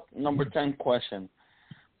brings up number 10 question.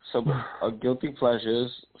 Guilty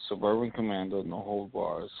Pleasures, Suburban Commando, no holds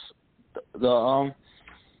bars. The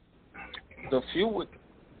feud with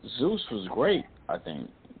Zeus was great, I think.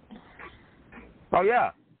 Oh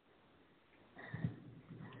yeah.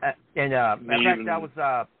 In fact, that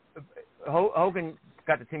was Hogan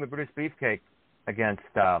got the team of British Beefcake against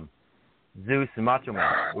Zeus and Macho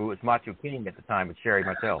Man, who was Macho King at the time with Sherry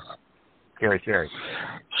Martel. Sherry.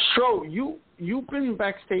 So you've been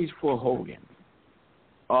backstage for Hogan.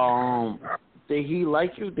 Did he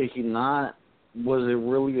like you? Did he not? Was it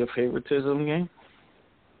really a favoritism game?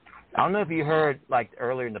 I don't know if you heard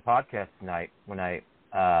earlier in the podcast tonight when I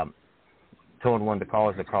told one of the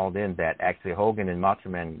callers that called in that actually Hogan and Macho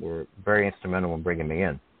Man were very instrumental in bringing me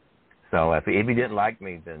in. So if he didn't like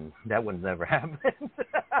me, then that would never happen.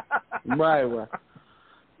 Right.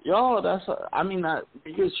 Yo,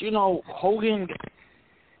 because, you know, Hogan,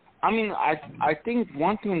 I think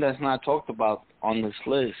one thing that's not talked about on this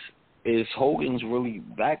list is Hogan's really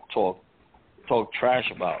back talk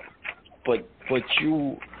trash about. But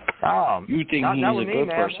you think he's a good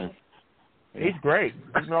person. He's great.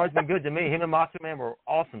 He's always been good to me. Him and Macho Man were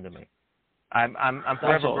awesome to me. I'm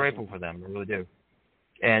forever grateful for them. I really do.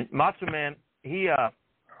 And Macho Man, he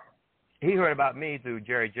heard about me through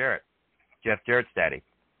Jerry Jarrett, Jeff Jarrett's daddy,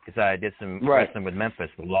 because I did some wrestling with Memphis,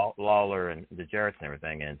 with Lawler and the Jarretts and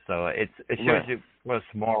everything. And so it shows you what a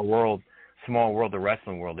small world the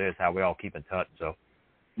wrestling world is, how we all keep in touch. So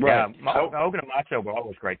yeah, Hogan and Macho were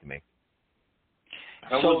always great to me.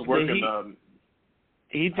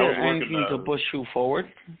 He did anything to push you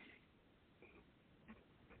forward?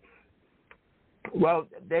 Well,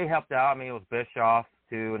 they helped out. I mean, it was Bischoff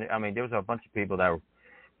too, and I mean, there was a bunch of people that were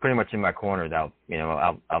pretty much in my corner. That, you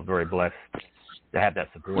know, I'm very blessed to have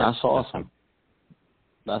that support. That's awesome.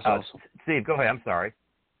 That's awesome. Steve, go ahead. I'm sorry.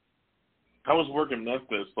 How was working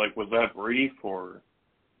Memphis? Like, was that brief, or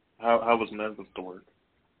how was Memphis to work?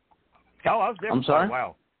 Oh, I was there. I'm sorry.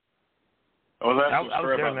 Wow. I was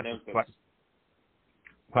there about in Memphis Memphis.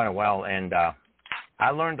 Quite a while, and I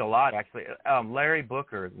learned a lot actually. Larry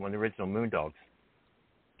Booker, one of the original Moondogs.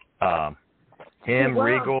 Him,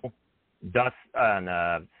 Regal, Dust, and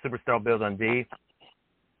Superstar Bill Dundee.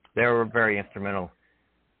 They were very instrumental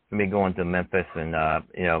for me going to Memphis, and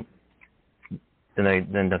you know, then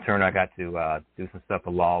in turn I got to do some stuff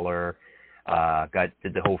with Lawler.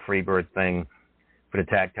 Did the whole Freebird thing for the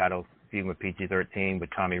tag titles, feuding with PG-13 with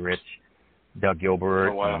Tommy Rich, Doug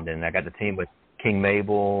Gilbert, and then I got the team with King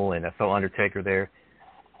Mabel, and I saw Undertaker there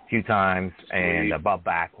a few times, and Bob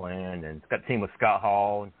Backlund, and got the team with Scott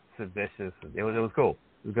Hall and Sid Vicious. It was cool.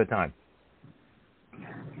 It was a good time.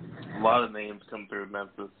 A lot of names come through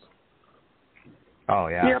Memphis. Oh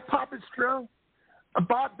yeah. Yeah, Papa Stro.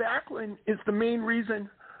 Bob Backlund is the main reason.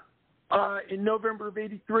 In November of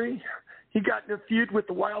 '83, he got in a feud with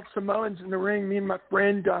the Wild Samoans in the ring. Me and my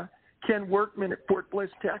friend Ken Workman at Fort Bliss,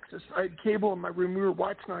 Texas. I had cable in my room. We were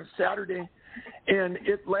watching on a Saturday. And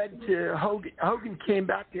it led to Hogan came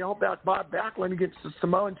back to help out Bob Backlund against the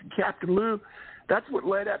Samoans and Captain Lou. That's what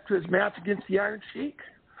led up to his match against the Iron Sheik.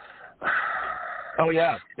 Oh,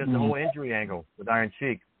 yeah. There's the whole injury angle with Iron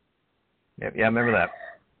Sheik. Yeah, I remember that.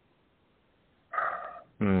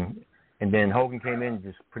 And then Hogan came in and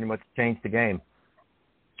just pretty much changed the game.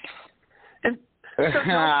 And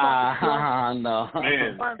no.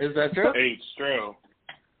 Man, is that true? Hey, Stro.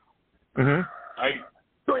 Mm-hmm.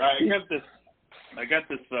 I got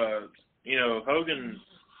this, you know, Hogan,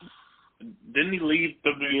 didn't he leave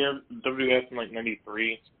WWF in like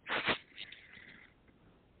 93?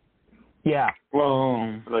 Yeah.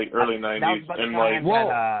 Well, like early 90s. And like,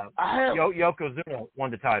 Yokozuna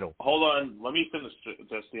won the title. Hold on, let me finish this,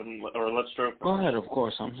 or let's start. Go ahead, of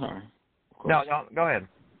course, I'm sorry. No, go ahead.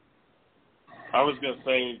 I was going to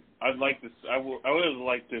say, I would have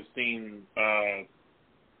liked to have seen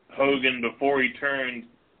Hogan before he turned.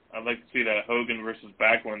 I'd like to see that Hogan versus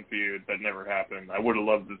Backlund feud. That never happened. I would have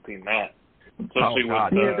loved to have seen that. Especially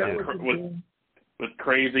with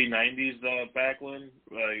crazy 90s Backlund,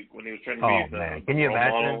 like when he was trying to be the Can you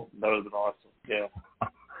imagine? model. That would have been awesome. Yeah.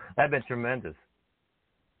 That'd been tremendous.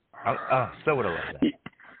 So would have loved that.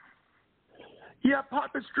 Yeah,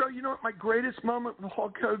 Papa Stro, you know what my greatest moment with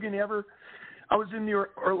Hulk Hogan ever? I was in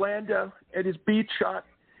Orlando at his beach shop,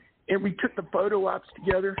 and we took the photo ops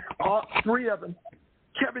together, all three of them.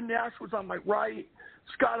 Kevin Nash was on my right,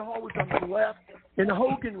 Scott Hall was on my left, and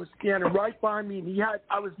Hogan was standing right by me, and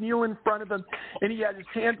I was kneeling in front of him, and he had his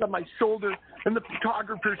hands on my shoulder, and the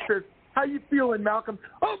photographer says, "How you feeling, Malcolm?"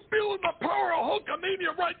 "I'm feeling the power of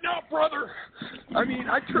Hulkamania right now, brother." I mean,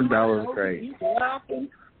 I turned around and great. He's laughing.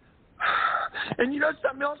 And you know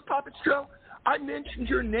something else, Papa Stro? I mentioned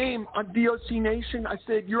your name on DOC Nation. I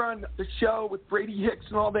said, you're on the show with Brady Hicks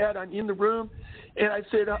and all that. I'm in the room. And I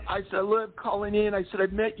said, I love calling in. I said, I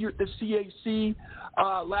met you at the CAC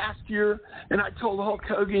last year. And I told Hulk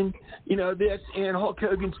Hogan, you know, this. And Hulk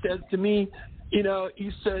Hogan says to me, you know,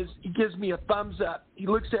 he says, he gives me a thumbs up. He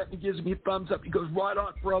looks at me, gives me a thumbs up. He goes, "Right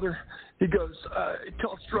on, brother." He goes,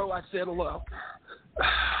 "Tell Stro I said hello."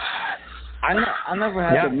 I never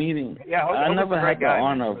had the meeting. Yeah, I never had the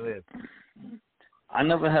honor. Really I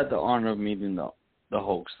never had the honor of meeting the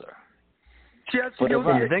Hulkster. Yes, and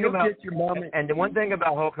the one thing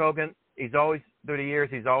about Hulk Hogan, he's always, through the years,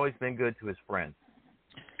 he's always been good to his friends.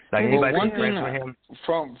 Like anybody one been friends thing with him?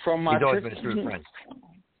 from my He's always been a true 15 friend.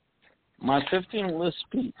 my 15 list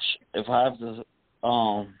speech, if I have to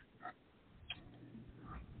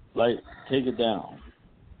like take it down,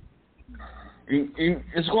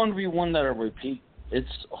 it's going to be one that I repeat. It's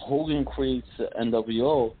Hogan creates the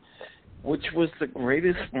NWO, which was the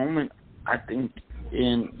greatest moment, I think,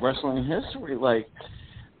 in wrestling history. Like,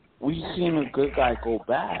 we've seen a good guy go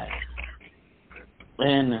bad.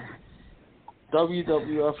 And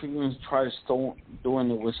WWF even tried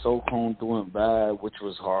doing it with Stone Cold doing bad, which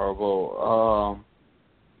was horrible.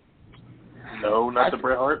 No, not the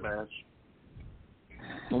Bret Hart match.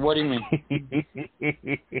 What do you mean?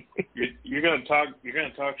 You're gonna talk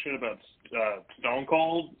shit about Stone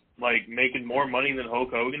Cold, like making more money than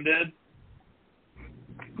Hulk Hogan did?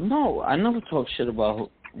 No, I never talk shit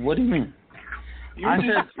about. What do you mean? You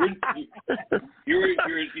said really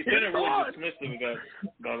dismissive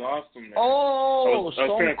about Austin. There. Oh, I was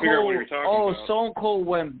trying to figure out what you're talking about. Stone Cold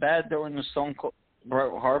went bad during the Stone Cold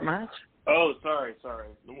Bret Hart match? Oh, sorry.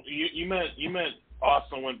 You meant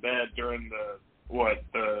Austin went bad during the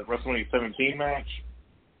WrestleMania 17 match?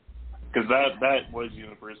 Because that was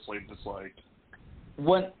universally disliked. I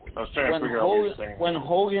was trying to figure out what you're saying. When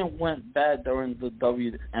Hogan went bad during the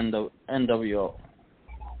NWO.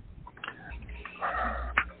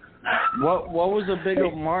 What was a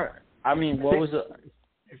bigger mark? I mean, what was a...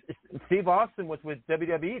 Steve Austin was with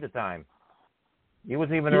WWE at the time. He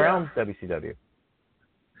wasn't even around WCW.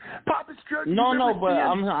 Papa Stroke. No, but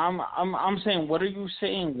I'm saying, what are you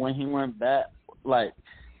saying when he went bad? Like,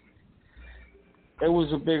 it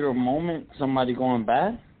was a bigger moment, somebody going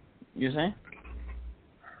bad? You saying?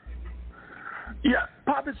 Yeah,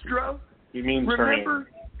 Papa Stroke. You mean remember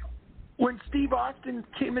when Steve Austin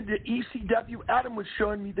came into ECW? Adam was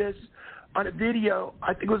showing me this on a video,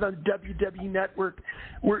 I think it was on WWE Network,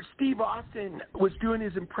 where Steve Austin was doing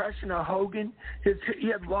his impression of Hogan. He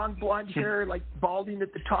had long blonde hair, like balding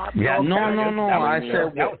at the top. Yeah, no. I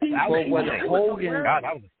said, when Hogan... God,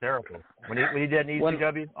 that was hysterical. When he did an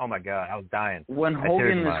ECW, oh my God, I was dying. When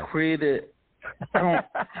Hogan is created...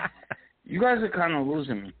 you guys are kind of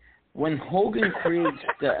losing me. When Hogan creates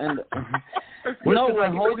the end... when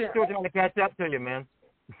Hogan... We're trying to catch up to you, man.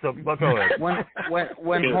 So, go ahead.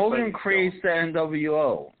 When Hogan creates the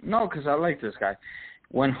NWO, no, because I like this guy.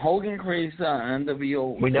 When Hogan creates the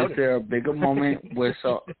NWO, is there a bigger moment where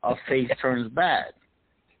a face turns bad?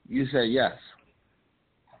 You said yes.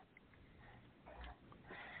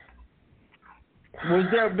 Was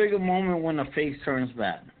there a bigger moment when a face turns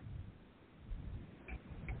bad?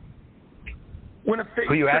 When a face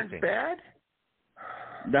turns bad?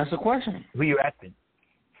 That's a question. Who you asking?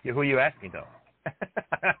 Who you asking though?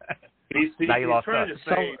 Now you lost us.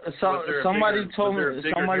 Somebody told me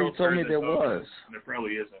there was. There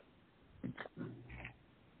probably isn't.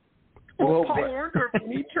 Well, Paul Orndorff,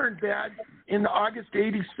 he turned bad in August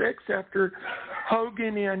 '86 after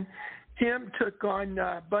Hogan and him took on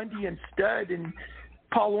Bundy and Studd, and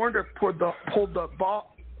Paul Orndorff pulled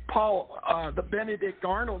the Benedict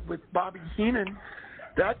Arnold with Bobby Heenan.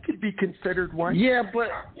 That could be considered one. Yeah, but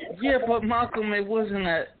Malcolm, it wasn't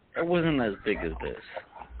as big as this.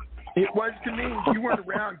 It was to me. You weren't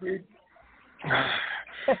around, dude.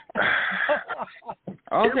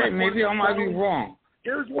 Okay, maybe I might be wrong.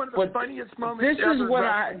 It was one of the funniest moments this ever. Is what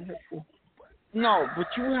No, but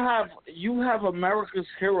you have America's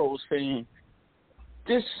heroes saying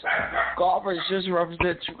this garbage just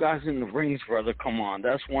represents you guys in the rings, brother. Come on,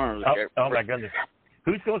 that's one of the. Oh my goodness,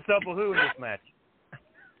 who's gonna stumble who in this match?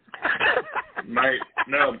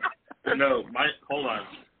 Hold on.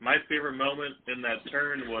 My favorite moment in that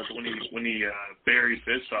turn was when he buried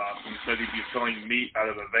Bischoff and said he'd be selling meat out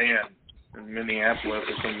of a van in Minneapolis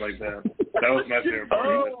or something like that. That was my favorite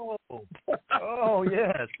part. Oh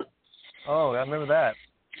yes. Oh, I remember that.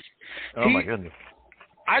 Oh my goodness.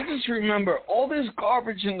 I just remember all this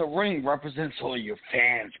garbage in the ring represents all your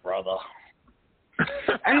fans, brother.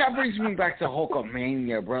 And that brings me back to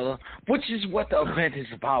Hulkamania, brother, which is what the event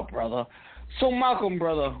is about, brother. So, Malcolm,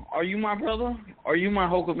 brother, are you my brother? Are you my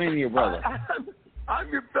Hulkamania brother? I'm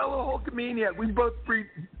your fellow Hulkamania. We both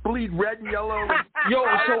bleed red and yellow. Yo,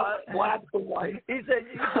 so black and white. He said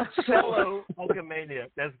you fellow Hulkamania.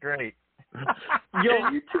 That's great. Yo,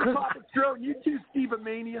 you too, Papa Stro. You too,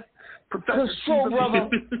 Steve-a-mania. Castro, brother.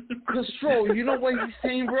 Castro, you know what he's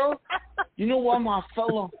saying, bro? You know what my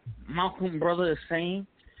fellow Malcolm brother is saying?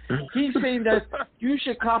 He's saying that you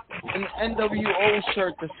should cop an NWO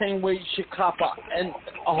shirt the same way you should cop a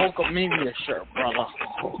Hulkamania shirt, brother.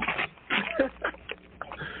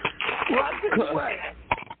 Well,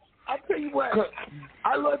 I'll tell you what.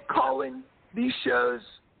 I love calling these shows.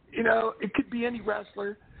 You know, it could be any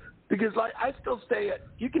wrestler. Because, like, I still say it.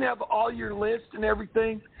 You can have all your lists and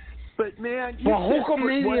everything, but, man, you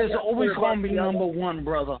Hulkamania is always going to be number one,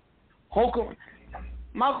 brother.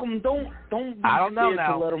 Malcolm, don't be scared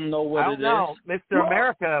to let him know what it is. Mr.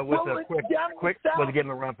 America was was giving him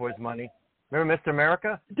a run for his money. Remember Mr.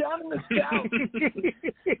 America? Down in the South.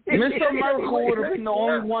 Mr. America would have been the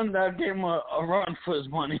only one that gave him a run for his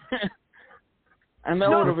money. And that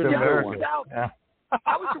would have been the other one. Yeah.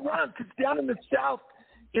 I was around because down in the South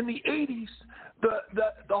in the 80s, the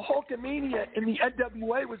Hulkamania in the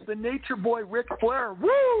NWA was the Nature Boy Ric Flair.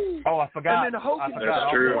 Woo! Oh, I forgot. And then Hogan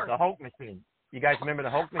the Hulk machine. You guys remember the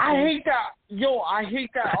Hulk machine? I hate that. I hate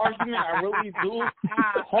that argument. I really do.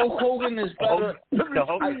 Hulk Hogan is better. The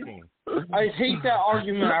Hulk machine. I hate that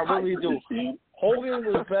argument. I really do. Hogan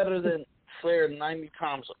was better than Flair 90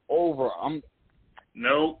 times over.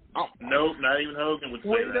 Nope, not even Hogan would say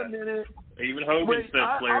Wait that. A minute. Even Hogan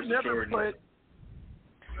said Flair's Jordan.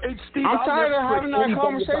 Hey, Steve, I'm tired of having that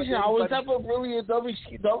conversation. I was never really a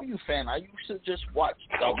WCW fan. I used to just watch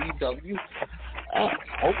WW.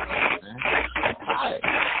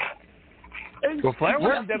 Well, Flair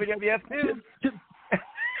was in WWF too.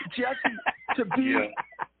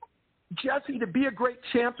 Jesse, to be a great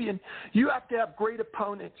champion, you have to have great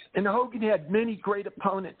opponents. And Hogan had many great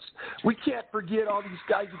opponents. We can't forget all these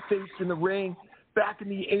guys he faced in the ring back in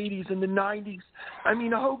the 80s and the 90s. I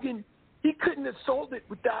mean, Hogan, he couldn't have sold it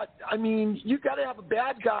without, I mean, you got to have a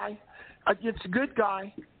bad guy against a good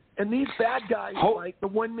guy. And these bad guys, like the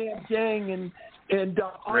one-man gang and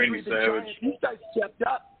Andre the Giant, these guys stepped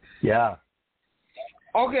up. Yeah.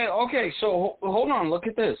 Okay, so hold on, look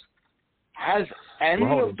at this. Has any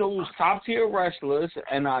of those top-tier wrestlers,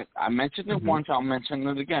 and I mentioned it once, I'll mention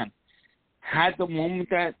it again, had the moment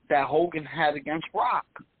that Hogan had against Rock?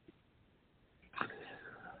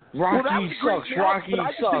 Rocky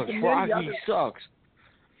sucks.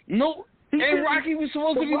 No, and Rocky was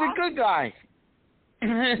supposed to be the good guy.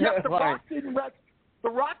 The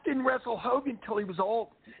Rock didn't wrestle Hogan till he was old.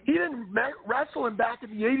 He didn't wrestle him back in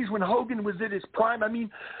the 80s when Hogan was at his prime. I mean,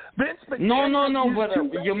 Vince McMahon... No, but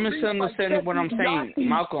you're misunderstanding what I'm saying,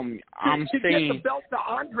 Malcolm. I'm saying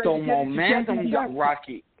the momentum that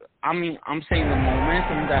Rocky... I'm saying the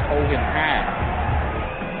momentum that Hogan had.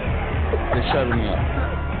 They're shutting me up.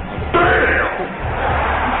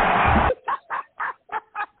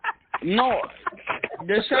 No,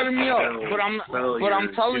 they're shutting me up, but I'm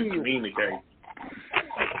telling you.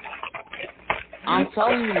 I'm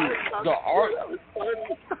telling you the art.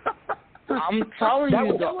 I'm telling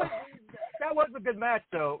you that was a good match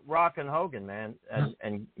though, Rock and Hogan, man,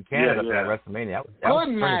 and Canada at WrestleMania. That was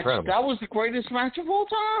match. That was the greatest match of all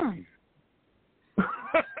time.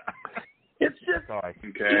 It's just,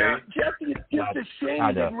 Jesse, it's just a shame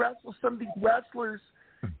he didn't wrestle some of these wrestlers.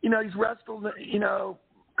 You know, he's wrestled,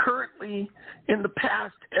 currently in the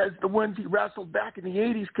past as the ones he wrestled back in the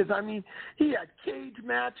 80s, because, I mean, he had cage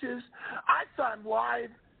matches. I saw him live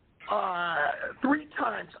 3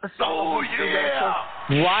 times.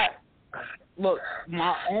 What? Look,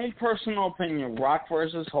 my own personal opinion, Rock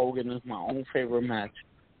versus Hogan is my own favorite match.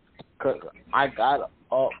 Cause I got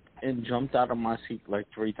up and jumped out of my seat like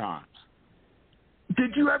 3 times.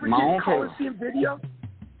 Did you ever get Coliseum video?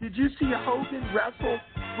 Did you see Hogan wrestle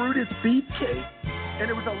Brutus Beefcake? And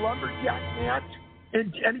it was a lumberjack match,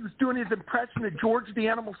 and he was doing his impression of George the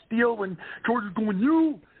Animal Steel when George was going,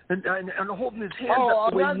 you, and holding his hands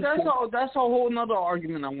up. That's a whole nother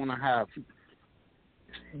argument I want to have.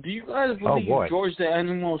 Do you guys believe George the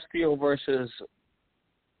Animal Steel versus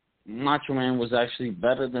Macho Man was actually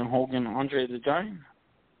better than Hogan and Andre the Giant?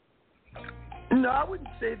 No, I wouldn't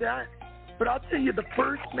say that. But I'll tell you, the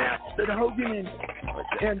first match that Hogan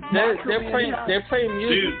and they're playing music.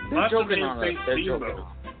 Dude, they're joking on us. Are you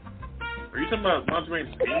talking about Macho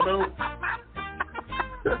Man Steamboat?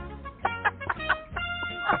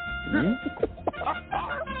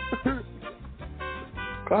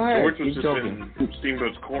 Go ahead. George was just in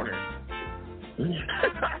Steamboat's corner.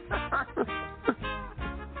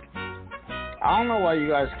 I don't know why you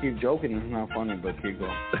guys keep joking. It's not funny, but keep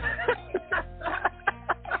going.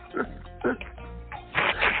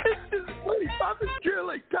 It's funny. Papa's Joe,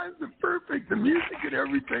 like, times are perfect. The music and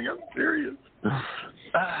everything. I'm serious.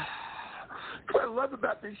 What I love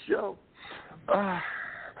about this show. Yeah,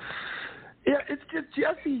 it's just,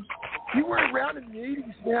 Jesse, you weren't around in the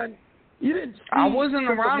 80s, man. You didn't see I wasn't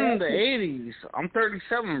around in the 80s. I'm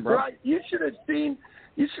 37, bro. Right. You should have seen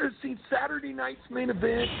Saturday night's main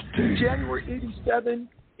event, January '87,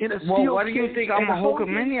 in a steel Well, why do you think I'm a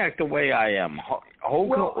Hulkamaniac the way I am? Hulk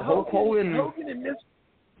Hogan.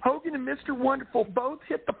 Hogan and Mr. Wonderful both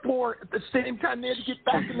hit the floor at the same time. They had to get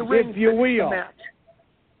back in the ring. If you will. Match.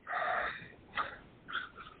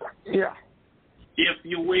 Yeah. If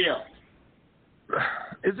you will.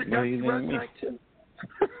 Is it What do you Red think? Night too?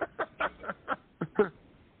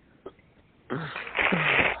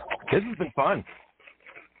 This has been fun.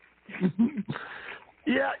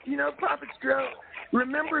 Yeah, Papa Stro,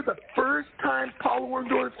 remember the first time Paul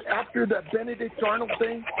Orndorff, after the Benedict Arnold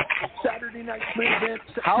thing, Saturday Night Main Event?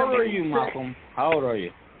 How old are you, Malcolm? How old are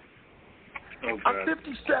you? Oh, I'm God.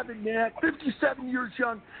 57, man. 57 years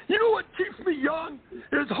young. You know what keeps me young?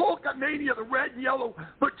 Is Hulkamania, the red and yellow,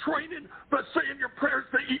 but training, but saying your prayers,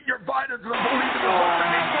 but eating your vitamins, and believing in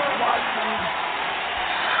Hulkamania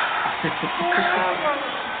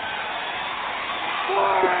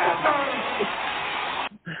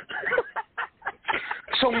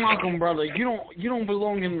So, Malcolm, brother, you don't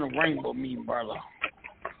belong in the ring with me, brother.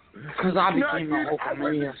 Because I became a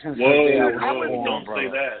Hulkamania since the day I was born, don't brother. say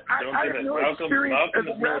that. Don't say that. Malcolm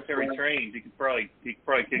is military trained. He could probably kick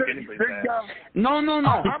anybody's ass. No. I'm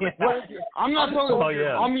not talking. Oh,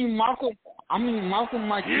 yeah. I mean, Malcolm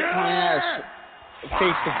might kick my ass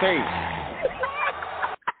face to face.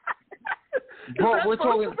 Bro, we're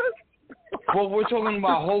talking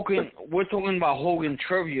about Hogan. We're talking about Hogan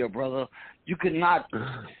trivia, brother. You could not.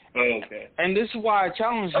 Okay. And this is why I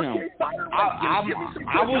challenged him. I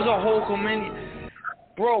was a Hulkamania.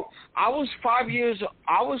 Bro, I was 5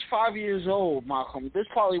 years old, Malcolm. This is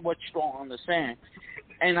probably what you don't understand.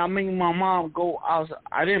 And I made my mom go out.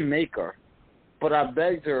 I didn't make her, but I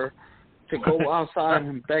begged her to go outside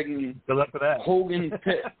and beg me Good luck for that. a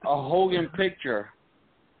Hogan picture.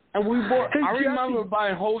 And we bought. I remember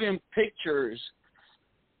buying Hogan pictures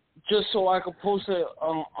just so I could post it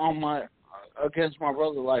on my against my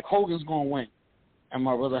brother. Like Hogan's gonna win, and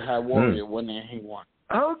my brother had Warrior winning, and he won.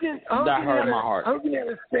 Hogan that hurt my heart. Hogan had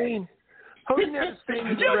a stain. Hogan had a stain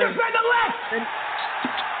in the You ring. defend the left!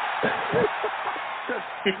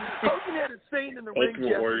 Hogan had a saying in the ring,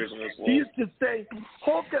 Jesse. He used to say,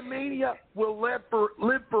 Hulkamania will live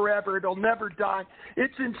forever. It'll never die.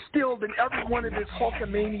 It's instilled in every one of his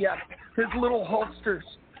Hulkamania, his little Hulksters.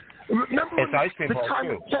 Remember the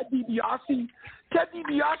time of Ted DiBiase? Ted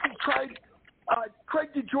DiBiase tried, Craig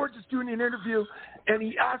DeGeorge is doing an interview, and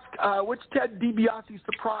he asked, what's Ted DiBiase's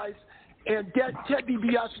surprise? And Ted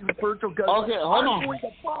DiBiase Roberto goes, okay, hold on. I'm going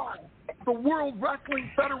to buy the World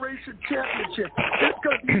Wrestling Federation Championship. It's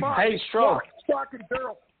going to be mine. Hey, Stroke. Stock and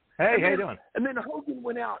barrel. Hey, how you doing? And then Hogan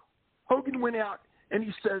went out, and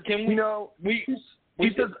he says, he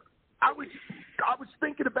says, I was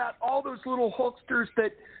thinking about all those little Hulksters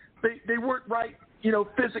that they weren't right,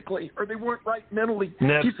 physically, or they weren't right mentally.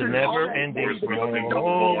 Never, he says, never ending.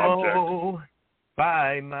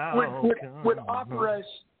 By Malcolm. With Operas,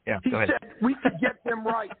 he said we could get them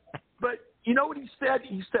right. But you know what he said?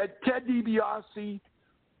 He said, Ted DiBiase,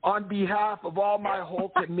 on behalf of all my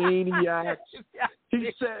Hulkamaniacs,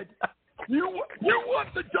 he said, you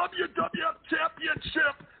want the WWF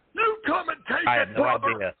Championship? You come and take I have it, no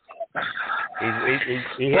brother. idea.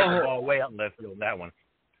 He hit the ball way out in left field, that one.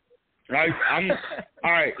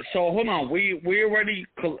 All right, so hold on. We already,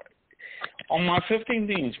 on my 15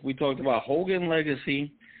 things, we talked about Hogan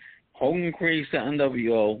legacy, Hogan creates the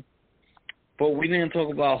NWO, but we didn't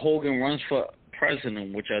talk about Hogan runs for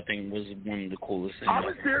president, which I think was one of the coolest things. I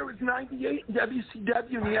was there. It was 98 in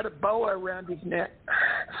WCW, and he had a boa around his neck.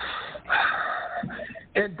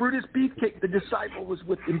 And Brutus Beefcake, the disciple, was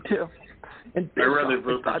with him, too. And I'd rather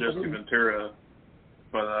vote for Jesse Ventura.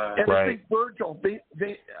 But, and I think Virgil,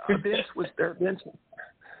 Vince was there. Vince.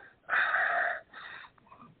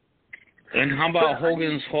 And how about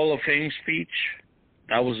Hogan's Hall of Fame speech?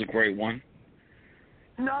 That was a great one.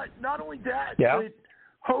 Not only that, but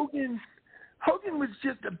Hogan was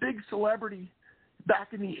just a big celebrity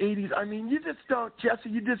back in the 80s. I mean, Jesse,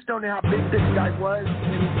 you just don't know how big this guy was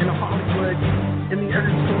in Hollywood, in the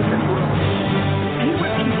entertainment world. He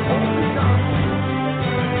was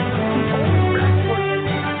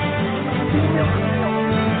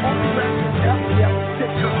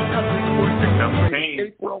the only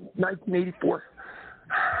April 1984.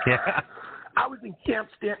 Yeah. I was in Camp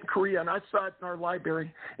Stanton, Korea, and I saw it in our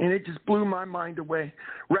library, and it just blew my mind away.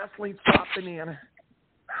 Wrestling Top Banana.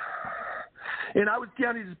 And I was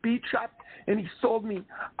down at his beat shop, and he sold me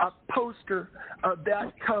a poster of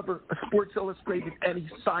that cover of Sports Illustrated, and he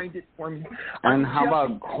signed it for me. And how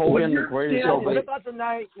about Hogan, the greatest What about the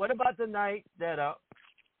night that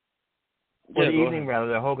the evening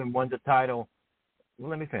that Hogan won the title? Well,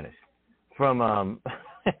 let me finish. From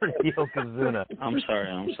Yokozuna. I'm sorry.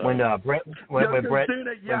 When Brett,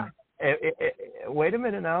 Yokozuna, yeah. Wait a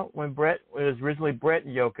minute now. When Brett, it was originally Brett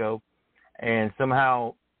and Yoko, and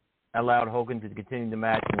somehow allowed Hogan to continue the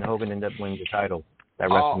match, and Hogan ended up winning the title at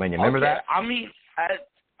WrestleMania. Remember that? I mean,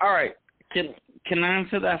 All right. Can I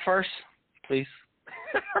answer that first, please?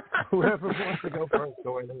 Whoever wants to go first,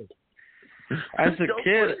 go ahead. As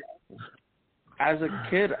a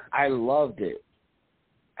kid, I loved it.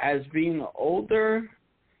 As being older,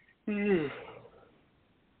 I mean,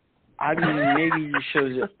 maybe you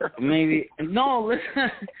should. Maybe no.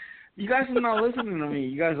 Listen, you guys are not listening to me.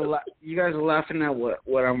 You guys are laughing at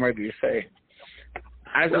what I'm ready to say.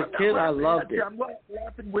 As a kid, I loved it. I'm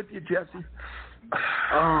laughing with you, Jesse.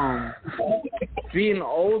 Being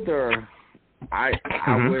older, I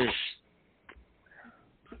wish,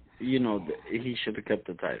 he should have kept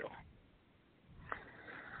the title.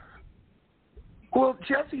 Well,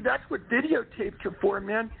 Jesse, that's what videotapes are for,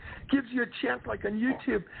 man. Gives you a chance, like on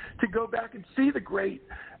YouTube, to go back and see the great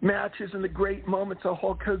matches and the great moments of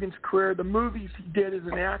Hulk Hogan's career, the movies he did as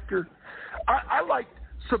an actor. I liked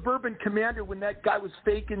Suburban Commander when that guy was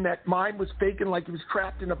faking, that mime was faking like he was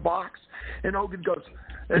trapped in a box, and Hogan goes,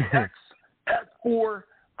 X4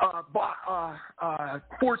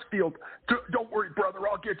 force field. Don't worry, brother,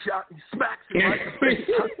 I'll get you out. And he smacks him right in the face.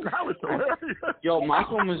 That was hilarious. Yo,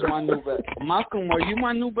 Malcolm is my new best. Malcolm, are you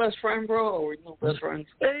my new best friend, bro? Or are we new best friends?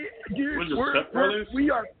 Hey, dude,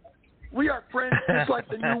 we are friends just like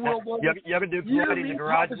the New World Order. You ever do comedy in the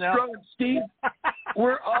garage now? And Steve,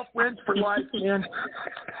 we're all friends for life, man.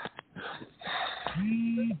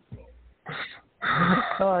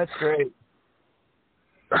 Oh, that's great.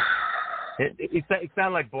 It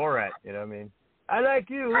sounded like Borat, you know what I mean? I like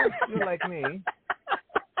you. You like me.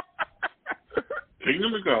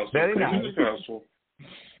 Kingdom of Gospel. Very nice. Kingdom of Gospel.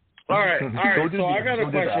 All right. So I got a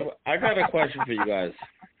question. I got a question for you guys.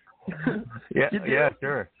 Yeah,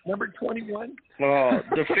 sure. Number 21.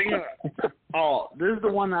 The finger. This is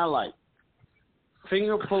the one I like.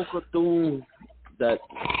 Finger poke of doom that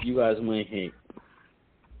you guys may hate.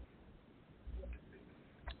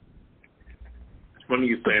 When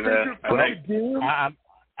you say that, I'm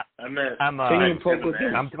going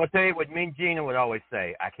to tell you what Mean Gene would always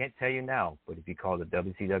say. I can't tell you now, but if you call the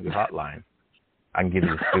WCW hotline, I can give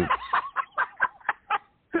you the scoop.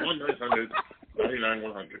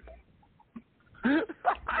 1-900-99-100.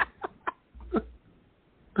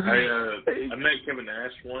 I met Kevin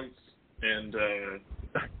Nash once, and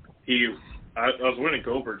I was wearing a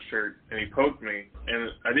Goldberg shirt, and he poked me,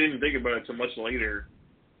 and I didn't think about it too much later.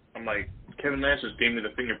 I'm like, Kevin Nash just gave me the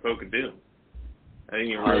finger poke of doom. I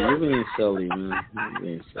didn't even realize. You're being silly, man. You're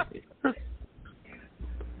being silly.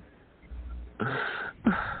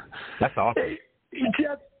 That's awesome. Hey,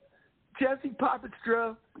 Jesse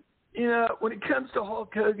Papastro, when it comes to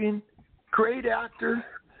Hulk Hogan, great actor,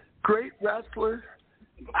 great wrestler.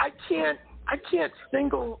 I can't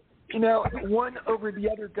single, one over the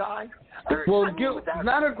other guy.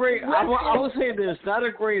 Not a great. I will say this: not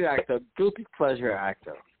a great actor, guilty pleasure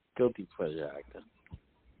actor. Guilty pleasure actor.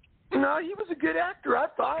 No, he was a good actor. I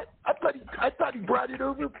thought he brought it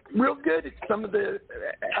over real good at some of the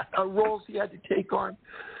roles he had to take on.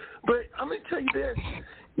 But I'm going to tell you this: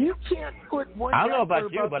 you can't put one. I don't know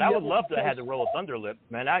about you, but I would love to have had the role of Thunderlip.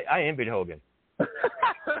 Man, I envied Hogan.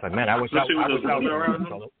 Like, man, I wish I was around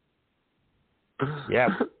him. Yeah,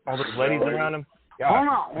 all those ladies around him. God.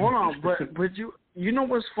 Hold on, but you know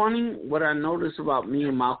what's funny? What I noticed about me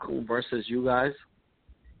and Malcolm versus you guys.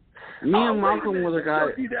 Me and Malcolm were the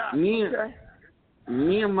guy. Me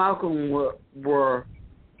and Malcolm were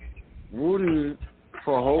rooting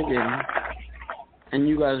for Hogan, and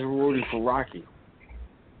you guys were rooting for Rocky.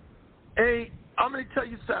 Hey, I'm going to tell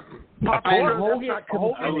you something. Hogan I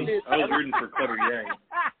was rooting for Clubber Yang.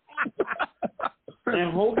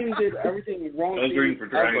 And Hogan did everything wrong. I was rooting for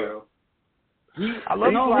Drago.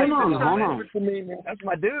 Hold on. That's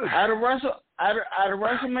my dude. At a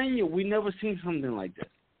WrestleMania, we never seen something like this.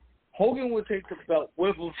 Hogan would take the belt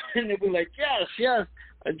with him, and they'd be like, yes.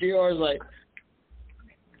 And JR's like,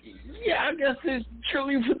 yeah, I guess it's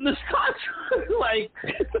truly for this contract. Like,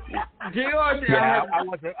 JR. Yeah,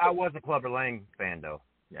 I was a Clubber Lang fan, though.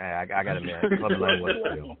 Yeah, I got to admit, Clubber Lang was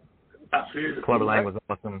real. Clubber Lang was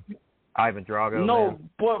awesome. Ivan Drago. No, man.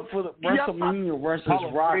 But for the WrestleMania versus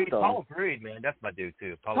Rock, though. Paulo Creed, man, that's my dude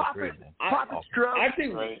too. Paulo Creed, man. I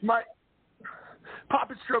think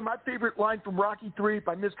Papastro, my favorite line from Rocky III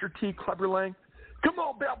by Mr. T. Clubber Lang. Come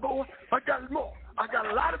on, bad boy, I got more. I got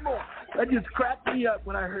a lot of more. That just cracked me up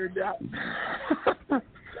when I heard that.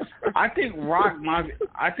 I think Rock.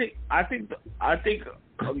 I think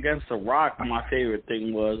against the Rock, my favorite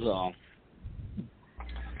thing was.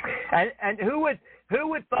 And who would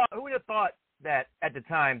have thought that at the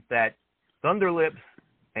time that Thunderlips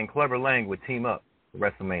and Clubber Lang would team up for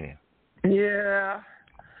WrestleMania? Yeah.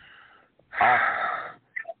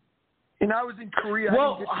 And I was in Korea.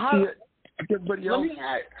 Well, I didn't get to see it. Everybody else.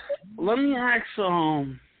 Let me ask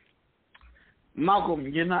Malcolm,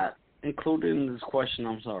 you're not included in this question.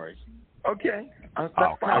 I'm sorry. Okay. Come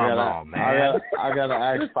on, man. I gotta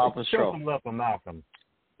ask Papa Show Stro. some love for Malcolm.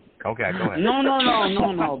 Okay, go ahead.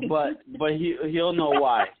 No. But he'll know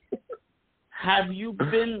why. Have you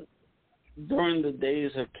been during the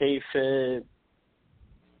days of K-Fed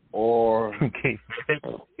or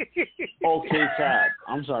K-Fab?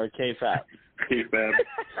 I'm sorry, K-Fab. K-Fab.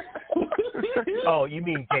 Oh, you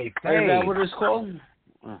mean K-Fab? Is that what it's called?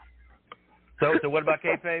 So what about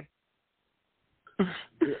K-Fab?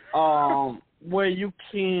 Where you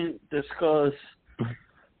can't discuss.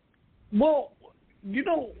 Well, you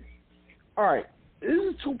know. All right, this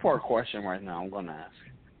is a two-part question right now. I'm gonna ask.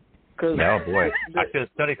 Oh boy, I should have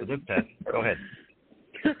studied for this test. Go ahead.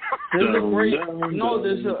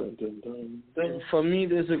 For me,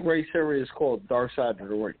 there's a great series called Dark Side of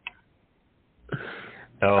the Ring.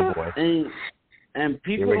 Oh boy. And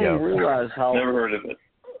people don't realize how. Never heard of it.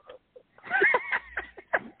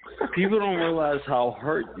 People don't realize how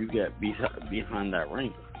hurt you get behind that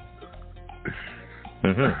ring.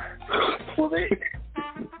 Mm-hmm. Well,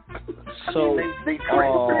 So,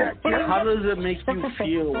 how does it make you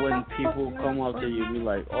feel when people come up to you and be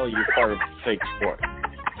like, "Oh, you're part of fake sport"?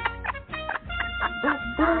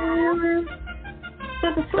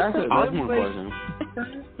 That's my question.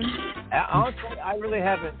 Honestly, I really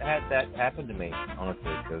haven't had that happen to me,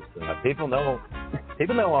 honestly, because people know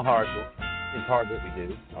how hard it's hard what we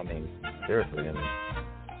do. I mean, seriously, it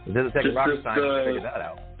doesn't take a rocket science to figure that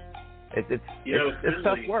out. It's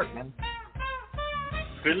tough work, man.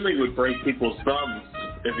 Finley would break people's thumbs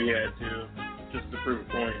if he had to, just to prove a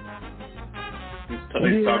point. He's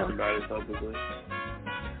talked about it publicly.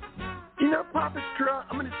 You know, Papa Stro,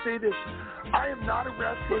 I'm going to say this. I am not a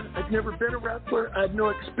wrestler. I've never been a wrestler. I have no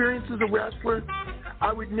experience as a wrestler.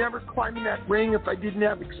 I would never climb in that ring if I didn't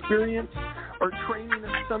have experience or training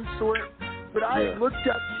of some sort. But I looked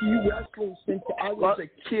up to you wrestlers since I was a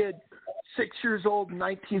kid, 6 years old,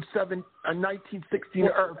 1960,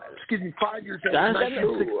 or excuse me, 5 years old,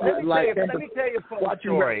 1960. Let me tell you a funny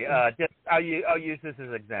story. I'll use this as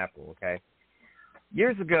an example, okay?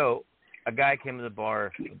 Years ago, a guy came to the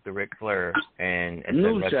bar with the Ric Flair and said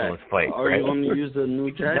wrestling was fake. Are you going to use the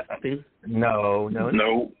New Jack thing? No.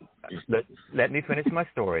 Let me finish my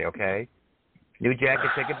story, okay? New Jack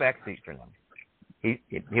can take a back seat for now.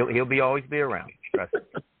 He'll always be around. Trust me.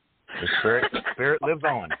 The spirit lives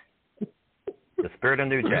on. The spirit of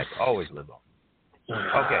New Jack always lives on.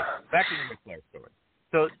 Okay, back to the Ric Flair story.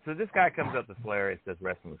 So this guy comes up to Flair and says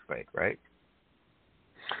wrestling was fake, right?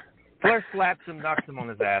 Flair slaps him, knocks him on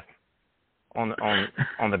his ass on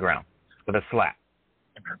the ground with a slap.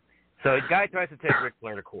 So the guy tries to take Ric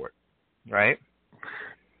Flair to court, right?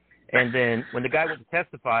 And then when the guy went to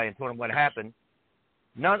testify and told him what happened,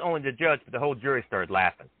 not only the judge but the whole jury started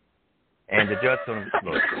laughing. And the judge told him,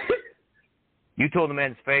 "Look, you told the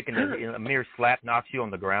man it's fake, and a mere slap knocks you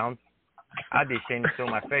on the ground. I'd be ashamed to show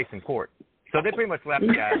my face in court." So they pretty much slapped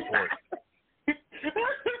the guy in court.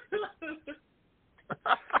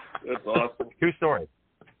 That's awesome. True story.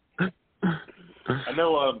 I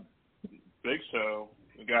know Big Show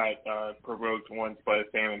got provoked once by a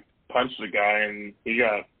fan and punched the guy, and he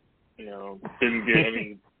got, didn't get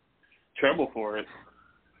any trouble for it.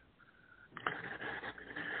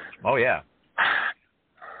 Oh, yeah.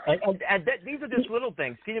 And these are just little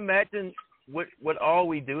things. Can you imagine what all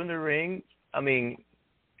we do in the ring? I mean,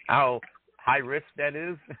 how high risk that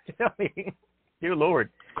is? I mean, dear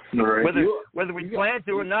Lord. Right. Whether we plan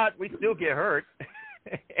to or not, we still get hurt.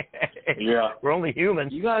 Yeah. We're only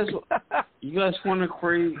human. You guys want to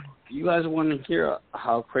hear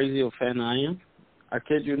how crazy a fan I am? I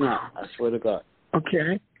kid you not. I swear to God.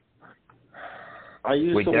 Okay. I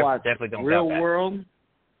used to watch Real World.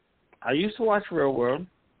 I used to watch Real World.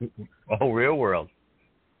 Oh, Real World.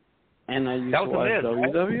 And I used to watch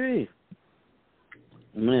WWE.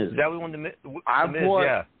 Miz. Is that one the I Miz, bought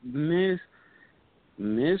yeah.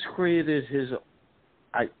 Miz created his.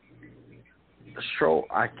 I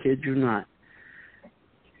kid you not.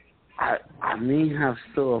 I may have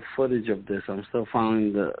still a footage of this. I'm still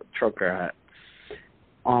finding the trucker hat.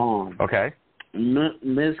 Okay.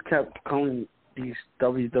 Miz kept calling these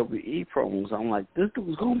WWE promos. I'm like, this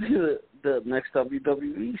dude's gonna be the next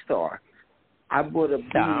WWE star. I bought a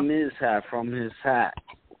big Miz hat from his hat,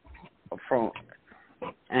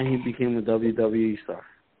 and he became a WWE star.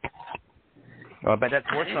 Oh, I bet that's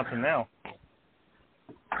worth something now.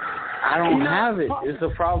 I don't have it. It's a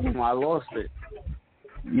problem. I lost it.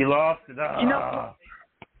 You lost it?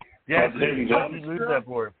 Yeah, you lose that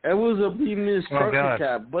for it. It was a B-Miz trucker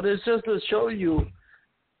cap, but it's just to show you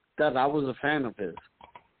that I was a fan of his.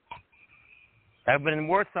 That would have been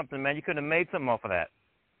worth something, man. You could have made something off of that.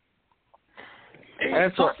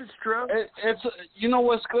 It's you know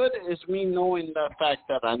what's good is me knowing the fact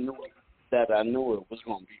that I knew it was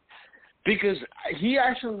going to be, because he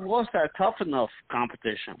actually lost that Tough Enough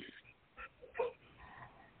competition.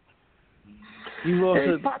 He lost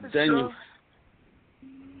it. Then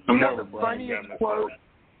the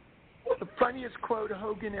funniest quote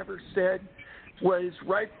Hogan ever said was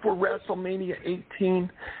right for WrestleMania 18,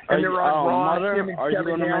 and they're on Raw. Are you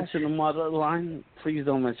going to mention the mother line? Please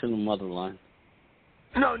don't mention the mother line.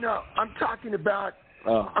 No, I'm talking about.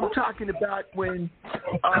 I'm talking about when.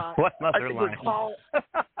 What mother line?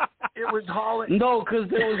 It was Holland. No, because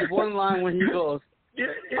there was one line when he goes,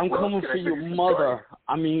 "I'm coming for your mother."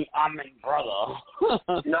 I mean, brother.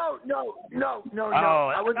 No.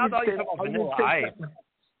 Oh, I wasn't thought you saying. were talking about Vanilla Ice.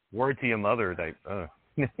 Word to your mother, type.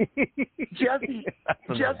 Jesse, I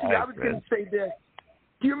was going to say this.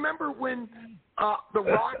 Do you remember when The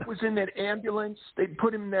Rock was in that ambulance? They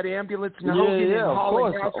put him in that ambulance, and Hogan and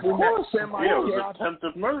Holly House were in that semi. Yeah, it was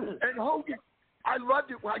attempted murder. And Hogan, I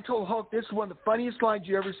loved it when I told Hulk this is one of the funniest lines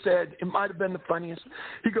you ever said. It might have been the funniest.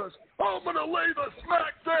 He goes, "I'm going to lay the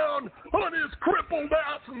smack down on his crippled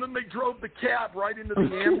ass," and then they drove the cab right into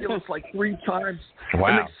the ambulance like 3 times. Wow.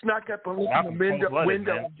 And they snuck up and looked in the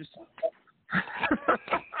window and just.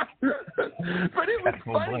 But it was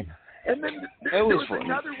funny. And then there was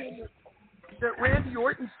another one that Randy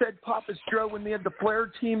Orton said, Papa Stro, when they had the Flair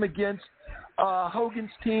team against Hogan's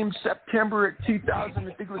team, September of 2000,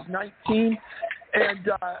 I think it was 19, and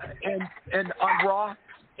on Raw,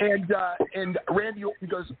 and Randy Orton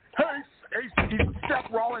goes, "Hey, Seth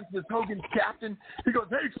Rollins was Hogan's captain." He goes,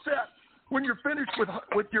 "Hey, Seth, when you're finished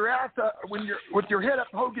with your ass, with your head up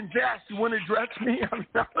Hogan's ass, you want to address me?"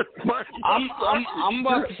 I'm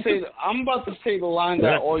about to say the line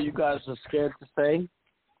that all you guys are scared to say.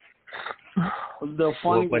 The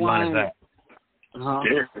funny what line is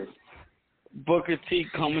that? Booker T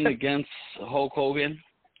coming against Hulk Hogan.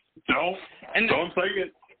 Don't say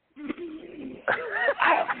it.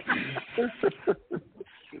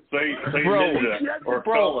 say ninja or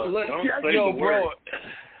fella. Don't say the word.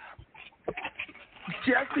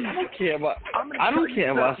 Jesse, I don't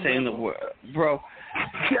care about saying the word, bro.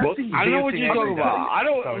 Jesse, I know what you're talking about. I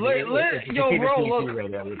don't. Yo, bro, look.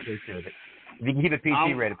 Rated, I would appreciate it. If you can keep it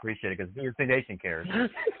PG rated, appreciate it, because VOC Nation cares.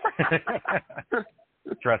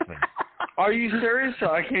 Trust me. Are you serious?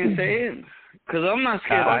 So I can't say it? Because I'm not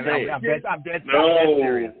scared to say it. I'm dead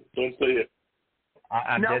serious. Don't say it.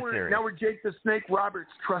 I'm dead serious. Now we're Jake the Snake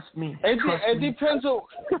Roberts. Trust me. It depends on,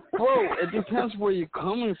 bro. It depends where you're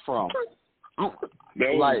coming from.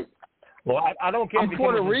 Like, well, I don't care. I'm if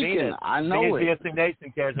Puerto Rican. I know it. VOC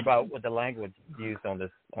Nation cares about what the language used on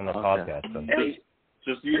the podcast. So.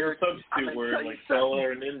 Just use a substitute word like fella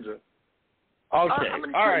or ninja. Okay.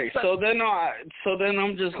 All right. So then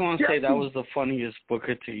I'm just going to say that was the funniest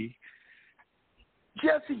Booker T.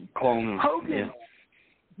 Jesse, Hogan,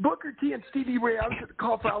 Booker T, and Stevie Ray. I was at the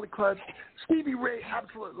Call for Alley Club. Stevie Ray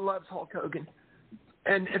absolutely loves Hulk Hogan,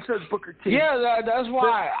 and so does Booker T. Yeah, that's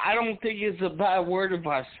why I don't think it's a bad word if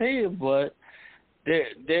I say it, but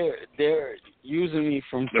they're using me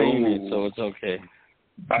from saying it, so it's okay.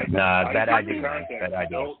 Bad idea. Bad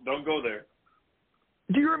idea. Don't go there.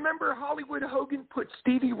 Do you remember Hollywood Hogan put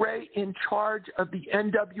Stevie Ray in charge of the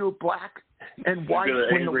NWO Black and White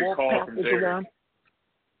when the Wolfpack was around?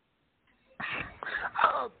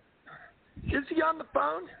 Is he on the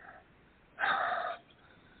phone?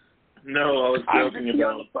 No, I was joking Is he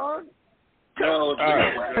about. on the phone? No,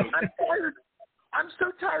 I'm tired. I'm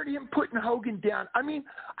so tired of him putting Hogan down. I mean,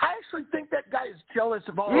 I actually think that guy is jealous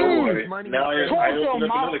of all his money. Now I opened up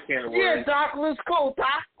another can of worms. Yeah, Doc, let's go,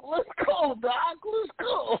 Doc. Let's go, Doc. Let's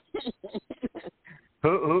go.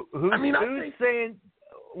 Who's saying?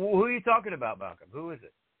 Who are you talking about, Malcolm? Who is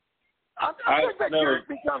it? I'm talking about Jared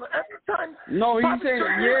McDonald. Every time. No, he's saying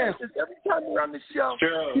yes. Every time we're on the show,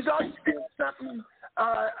 sure. He's always doing something.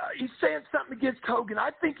 He's saying something against Hogan.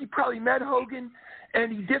 I think he probably met Hogan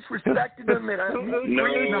and he disrespected him. And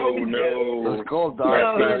no. Let's go, Doc.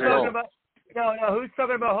 No. Who's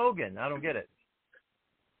talking about Hogan? I don't get it.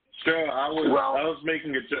 Sure, I was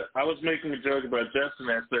making a joke about Justin.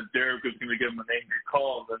 I said Derek was going to give him an angry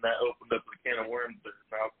call, and then that opened up a can of worms there.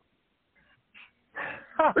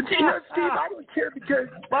 But you know, Steve, I don't care because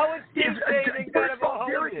why would Steve say anything bad about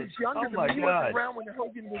Derek Hogan? is younger than me. He was around when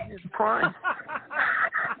Hogan was in his prime.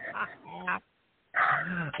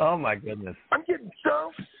 Oh my goodness! I'm getting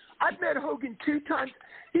so. I've met Hogan 2 times.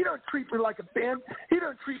 He don't treat me like a fan. He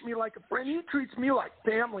don't treat me like a friend. He treats me like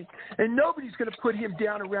family. And nobody's going to put him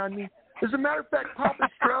down around me. As a matter of fact, Papa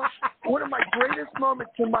Stro, one of my greatest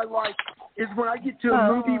moments in my life is when I get to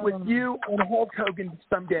a movie with you and Hulk Hogan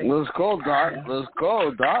someday. Let's go, Doc. Let's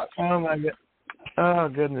go, Doc. Oh, my God. Oh,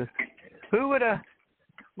 goodness. Who would have...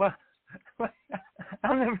 Well,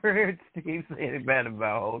 I've never heard Steve say anything bad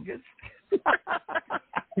about Hogan.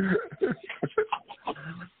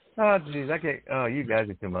 Oh, jeez. I can't... Oh, you guys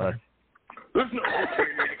are too much. There's no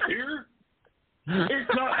Hulkamaniacs here.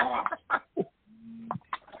 It's not hot.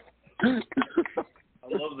 I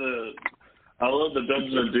love the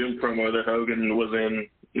Dungeon of Doom promo that Hogan was in,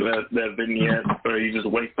 that vignette where he just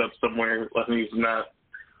wakes up somewhere like he's not.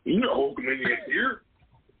 You know, Hulkamaniacs here.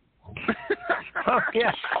 Oh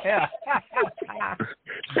yeah.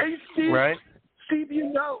 Hey Steve. Right. Steve,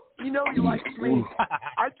 you know he likes me.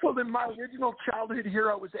 I told him my original childhood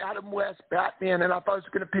hero was Adam West, Batman, and I thought I was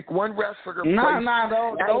going to pick one wrestler to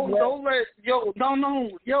Don't let yo,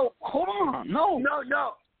 hold on, no,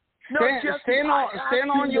 stand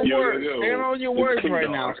on your words. Stand on your words right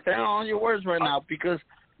now. Stand on your words right now because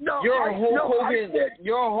you're a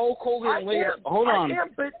Hulk Hogan later. Hold on.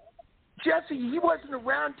 But Jesse, he wasn't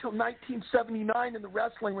around till 1979 in the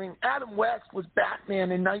wrestling ring. Adam West was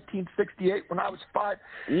Batman in 1968 when I was 5.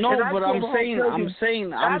 No, but I'm saying he's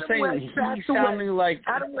sounding like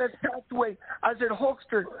Adam West passed away. I said,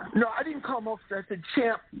 Hulkster. No, I didn't call him Hulkster. I said,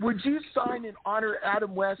 Champ, would you sign and honor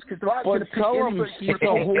Adam West? Because if I was going to pick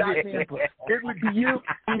anybody for Batman, it would be you.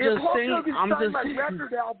 If Hulk Hogan signed my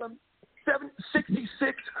record album, 66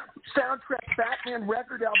 soundtrack Batman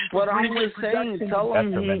record album. But I'm just saying, tell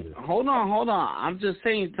him. Hold on. I'm just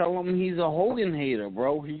saying, tell him he's a Hogan hater,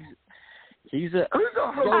 bro. He's a. Who's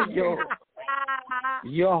a Hogan hater?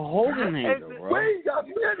 You're a Hogan hater, bro. Wait a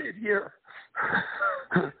minute here.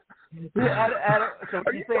 Adam, so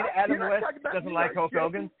you saying Adam West doesn't like Hulk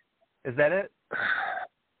Hogan? Is that it?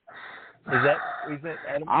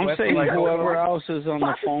 I'm saying whoever else is on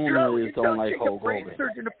the phone don't like Hulk Hogan. Brain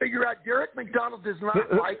surgeon to figure out Derek McDonald does not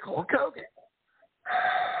like Hulk Hogan.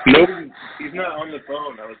 Nope, he's not on the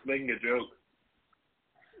phone. I was making a joke.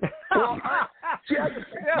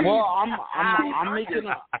 Well,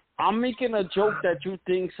 I'm making a joke that you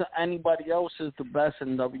think anybody else is the best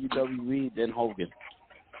in WWE than Hogan.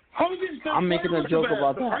 I'm making a joke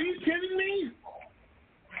about that. Are you kidding me?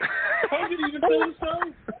 Hogan even said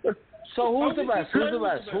so. So who's the best?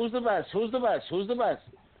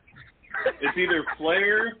 It's either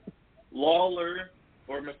Flair, Lawler,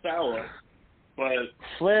 or Masawa. But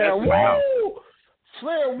Flair,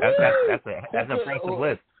 Flair, that's an impressive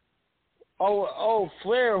list. Oh,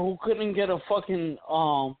 Flair, who couldn't get a fucking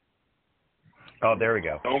Oh, there we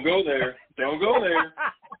go. Don't go there.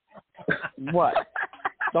 What?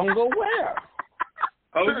 Don't go where?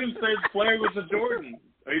 Hogan said Flair was a Jordan.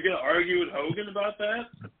 Are you gonna argue with Hogan about that?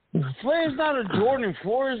 Flair's not a Jordan.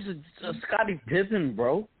 Flair's a Scottie Pippen,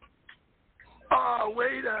 bro. Oh,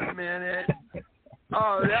 wait a minute.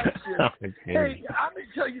 Oh, that's just... Hey, I'm going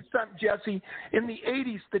to tell you something, Jesse. In the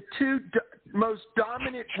 80s, the two most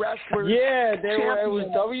dominant wrestlers... Yeah, it was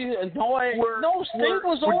Sting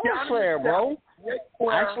was over Flair, bro.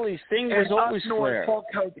 Actually, Sting was over Flair.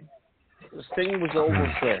 Sting was over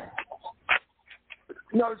Flair.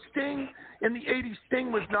 No, Sting... In the 80s,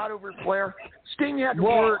 Sting was not over Flair. Sting had to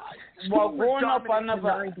work. Well, growing up,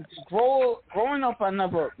 I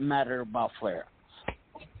never mattered about Flair.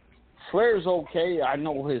 Flair's okay. I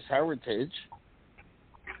know his heritage.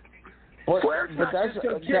 But that's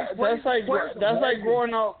like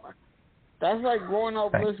growing up. That's like growing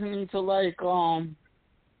up listening to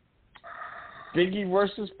Biggie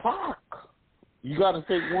versus Pac. You got to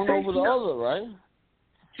take one over the other, right?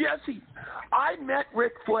 Jesse, I met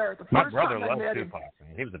Ric Flair the first time I met him. Tupac.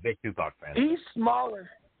 He was a big Tupac fan. He's smaller.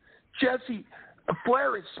 Jesse,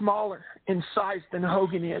 Flair is smaller in size than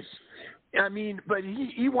Hogan is. I mean, but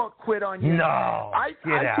he won't quit on you. No,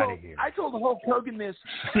 get out of here. I told Hulk Hogan this.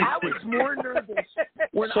 I was more nervous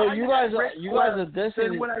when you guys are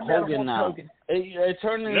dissing Hogan now. Hogan. It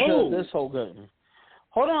turned into this Hogan.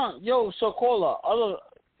 Hold on, so Cola,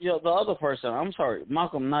 the other person. I'm sorry,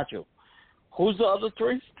 Malcolm, not you. Who's the other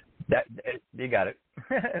three? You got it.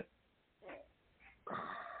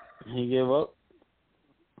 He gave up.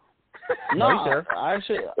 No, I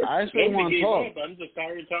actually want to talk. I'm just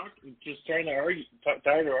tired of talking. Just trying to argue.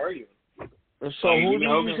 Tired of arguing. So who do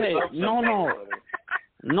you say? No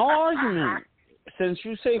argument. Since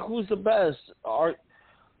you say who's the best, so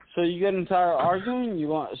you getting tired of arguing? You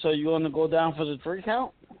want to go down for the 3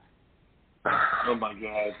 count? Oh my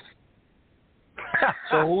God.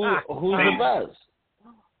 So who's the best?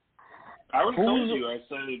 I already told you.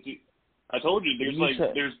 I told you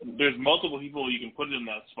there's multiple people you can put in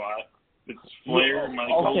that spot. It's Flair,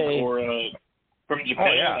 Michaels, or from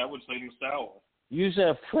Japan, I would say Misawa. You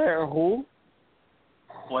said Flair who?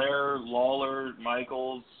 Flair, Lawler,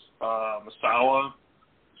 Michaels, Misawa.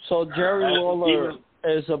 So Jerry Lawler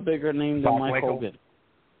is a bigger name than Mike Hogan.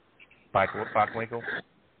 Bockwinkel.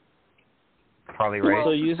 Harley Race.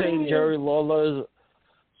 So you saying Jerry Lawler is?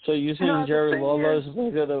 So you saying Jerry Lawler is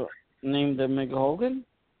bigger name than Mick Hogan?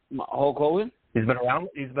 Hulk Hogan? He's been around.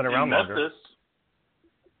 He's been around longer.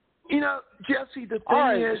 You know, Jesse. The thing All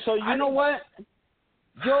right, is, so you know what?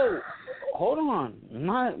 Yo, hold on.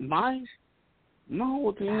 My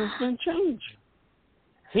whole thing has been changed.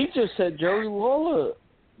 He just said Jerry Lawler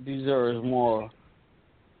deserves more.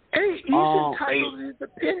 Hey, he's entitled to his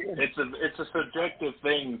opinion. It's a subjective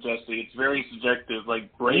thing, Jesse. It's very subjective.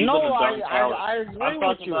 Like Raven No, and Don Callis. I agree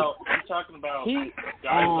with you. I'm talking about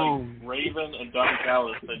guys like Raven and Don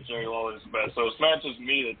Callis said Jerry Lawler is the best. So it's not just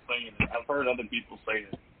me that's saying it. I've heard other people say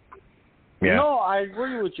it. Yeah. No, I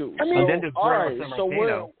agree with you. I mean, all right, so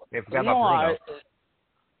we're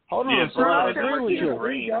hold on. So I agree with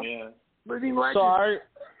you. So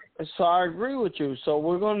I agree with you. So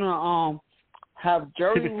we're gonna have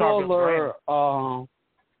Jerry Lawler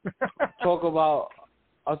talk about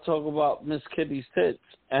Miss Kitty's tits,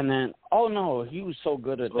 and then he was so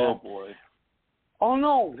good at that. Oh boy. Oh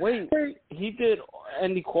no, wait, he did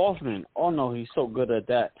Andy Kaufman. Oh no, he's so good at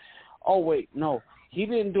that. Oh wait, no, he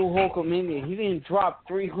didn't do Hulkamania. He didn't drop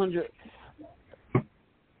 700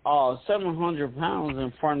 pounds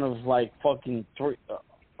in front of like fucking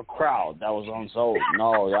a crowd that was unsold.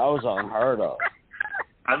 No, that was unheard of.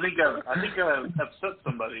 I think I've upset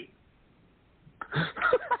somebody.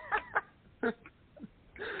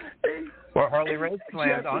 Well, Harley Race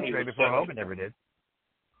slammed Andre before Hogan ever did.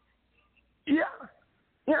 Yeah.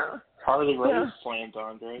 Harley Race slammed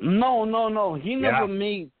Andre. No. He never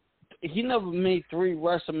made 3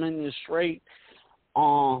 WrestleMania straight.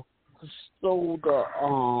 Stole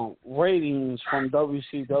the ratings from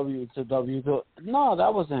WCW to WWE. No,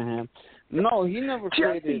 that wasn't him. No, he never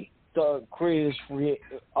created the greatest ovation.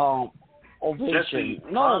 Jesse,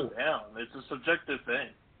 calm down. It's a subjective thing.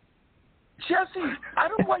 Jesse, I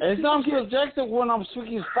don't like. It's not subjective when I'm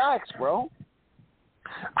speaking facts, bro.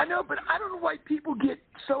 I know, but I don't know why people get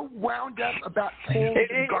so wound up about polls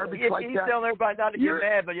and garbage like he's that. telling everybody not to get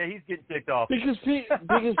mad, but he's getting ticked off. Because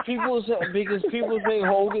people say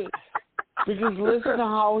Hogan. Because listen to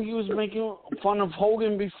how he was making fun of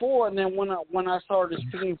Hogan before, and then when I started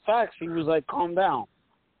speaking facts, he was like, "Calm down."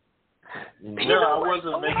 I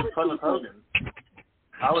wasn't making fun of Hogan.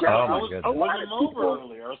 I was winning him over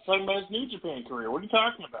earlier. I was talking about his New Japan career. What are you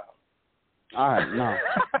talking about? All right, no.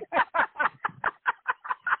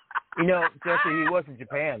 You know, Jesse, he was in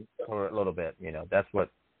Japan for a little bit. You know, that's what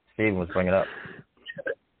Steven was bringing up.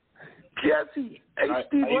 Jesse, hey,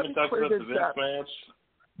 Steve, I even talked about the Vince match.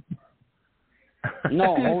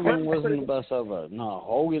 No, Hogan wasn't the best ever. No,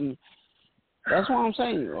 Hogan. That's what I'm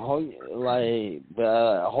saying. Hogan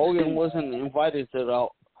wasn't invited to the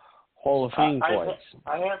Hall of Fame twice.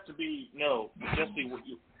 I have to be Jesse.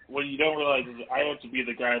 What you don't realize is I have to be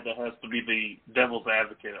the guy that has to be the devil's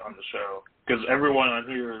advocate on the show because everyone on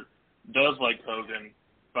here does like Hogan,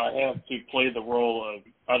 but I have to play the role of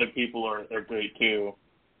other people are great too.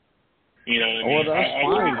 You know what I mean? Well, that's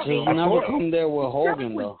fine. Just never come there with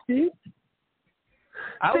Hogan though.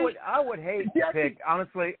 I would hate to pick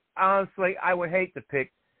honestly. I would hate to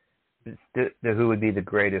pick the who would be the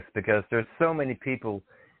greatest because there's so many people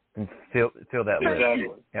can fill that exactly.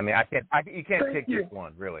 list. I mean, you can't pick just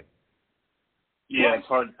one really. Yeah, it's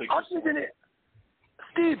hard to pick.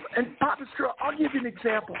 Steve and Papa Straw, I'll give you an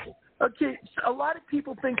example. Okay, a lot of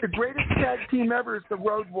people think the greatest tag team ever is the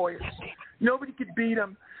Road Warriors. Nobody could beat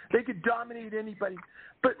them. They could dominate anybody.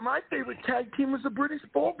 But my favorite tag team was the British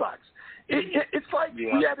Bulldogs. It's like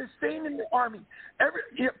we had a saying in the Army.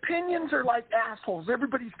 Opinions are like assholes.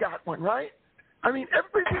 Everybody's got one, right? I mean,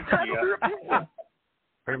 everybody's entitled to their opinion.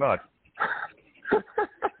 Pretty much.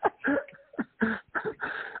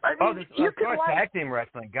 I mean, of course, tag team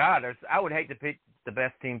wrestling. God, I would hate to pick the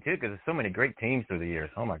best team too because there's so many great teams through the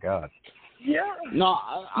years. Oh my God. Yeah. No,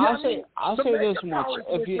 I'll say this much.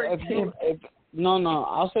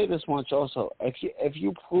 I'll say this much also. If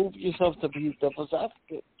you prove yourself to be the devil's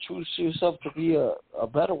advocate, choose yourself to be a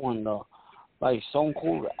better one though. Like Stone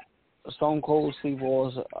Cold Steve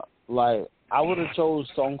Austin. Like I would have chose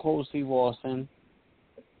Stone Cold Steve Austin.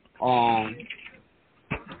 I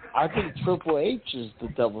think Triple H is the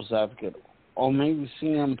devil's advocate, or maybe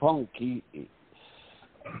CM Punk. But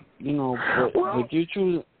you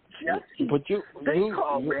choose. Yeah.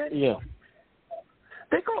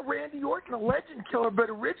 they call Randy Orton a legend killer, but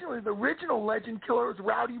originally the original legend killer was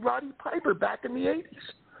Roddy Piper back in the 80s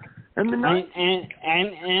and the 90s.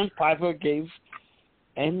 And Piper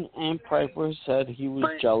and Piper said he was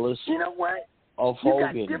jealous. You know what? Of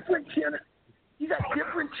Hogan. You got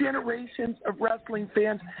different generations of wrestling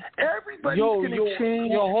fans. Everybody's going to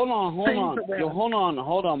change. Hold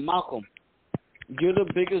on, Malcolm. You're the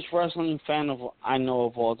biggest wrestling fan I know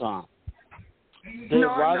of all time.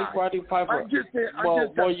 Roddy Piper.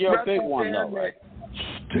 Well, you're a big one though, right?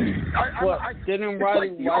 Didn't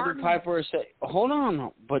Roddy Piper say? Hold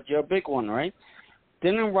on, but you're a big one, right?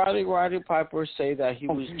 Didn't Roddy Piper say that he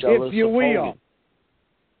was jealous of Hogan?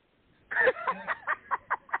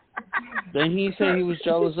 Then he said he was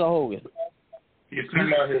jealous of Hogan. He's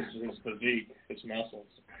talking about his physique, his muscles.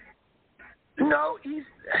 No, he's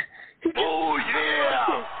oh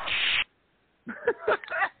yeah!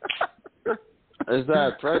 Is that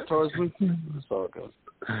a threat towards me? That's all it goes.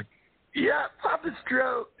 Yeah, Papa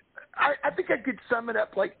Stro. I think I could sum it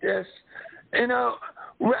up like this. You know,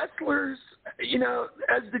 wrestlers, you know,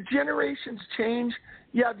 as the generations change,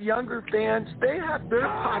 you have younger fans. They have their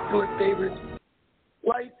popular favorites.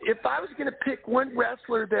 Like, if I was going to pick one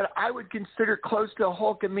wrestler that I would consider close to a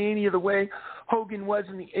Hulkamania the way Hogan was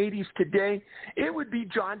in the 80s today, it would be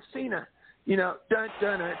John Cena. You know, dun,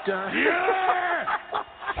 dun, dun, dun. Yeah!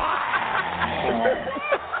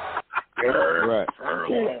 Right.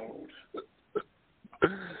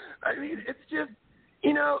 I mean, it's just,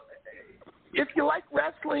 you know, if you like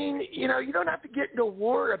wrestling, you know, you don't have to get into a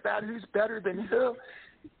war about who's better than who.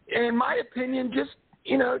 In my opinion, just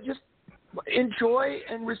enjoy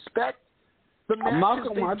and respect the matches.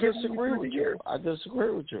 Malcolm, I disagree with you.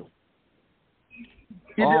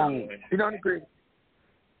 You don't agree?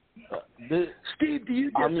 Steve, do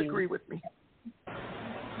you disagree with me?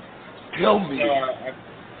 Tell me.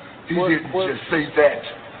 He didn't just say that.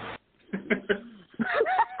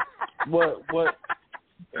 What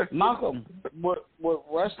Malcolm, what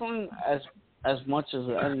wrestling as much as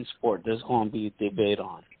any sport, there's going to be a debate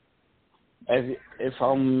on. If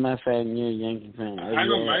I'm a Met fan, you're a Yankee fan. I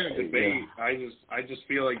don't mind a debate. Yeah. I just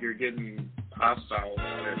feel like you're getting hostile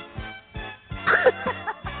about it.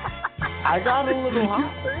 I got a little.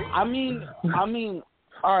 I mean,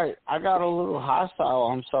 all right. I got a little hostile.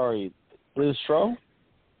 I'm sorry, Liz Stro.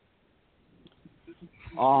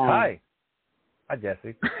 Hi,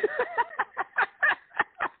 Jesse.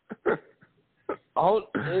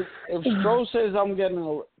 If Stro says I'm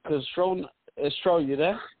getting because Stro, you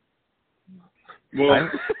there? Well,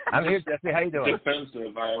 I'm here, Jesse. How you doing?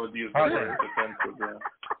 Defensive. I would use the word defensive.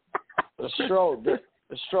 Yeah.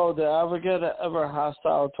 Stro, did I ever get ever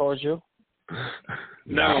hostile towards you?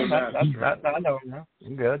 No, I know. No,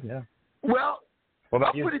 I'm good. Yeah. Well, what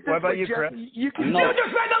about you? What about you, Chris? You can defend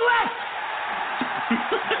the left.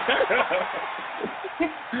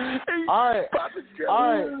 All right.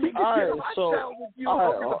 So,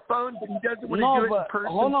 over the phone, but he doesn't want to do it in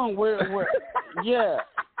person. Hold on, we're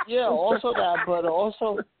yeah. Also that, but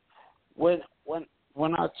also when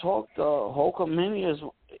I talk to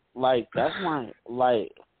Hulkamania, like that's my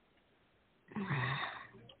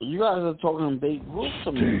You guys are talking big groups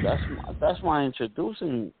to me. That's my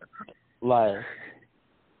introducing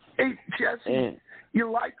Hey Jesse,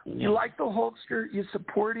 you like the Hulkster, you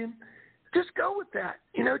support him. Just go with that.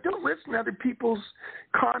 You know, don't listen to other people's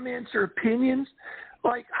comments or opinions.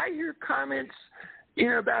 Like, I hear comments, you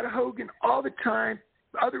know, about Hogan all the time,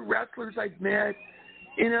 other wrestlers I've met.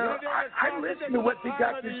 You know, I listen to what they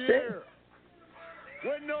got to say.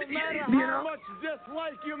 When no matter how much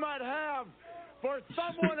dislike you might have for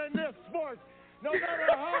someone in this sport, no matter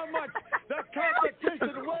how much the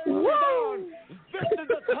competition wears you down, this is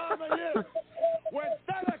the time of year when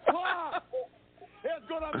Santa Claus is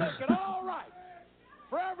going to make it all right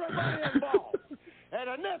for everybody involved. And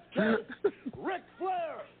in this case, Ric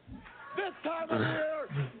Flair, this time of year,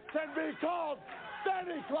 can be called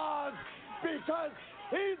Santa Claus because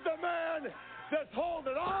he's the man that's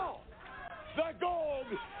holding all the gold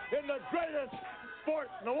in the greatest sport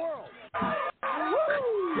in the world.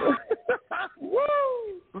 Woo!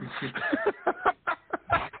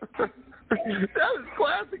 That was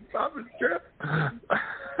classic, Papa Strip.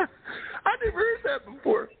 I never heard that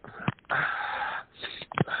before.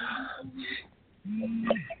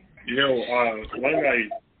 You know,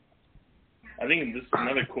 I think this is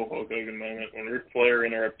another cool Hulk Hogan moment when Ric Flair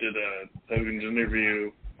interrupted Hogan's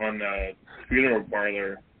interview on Funeral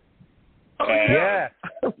Parlor.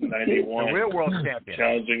 91. The real world champion.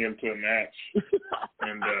 Challenging him to a match.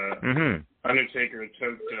 And Undertaker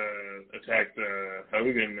attacked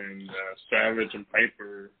Hogan, and Savage and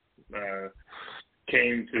Piper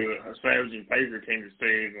came to Savage and Taker came to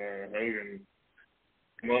save Hogan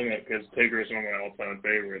moment because Taker is one of my all-time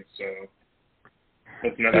favorites. So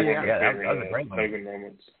that's another one of my favorite Hogan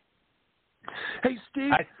moments. Hey,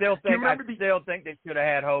 Steve. I still think they should have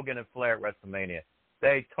had Hogan and Flair at WrestleMania.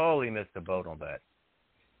 They totally missed the boat on that.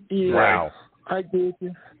 Yeah, wow. I agree with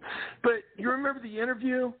you. But you remember the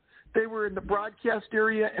interview? They were in the broadcast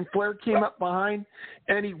area, and Flair came up behind,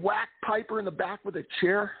 and he whacked Piper in the back with a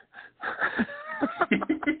chair.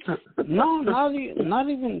 No, not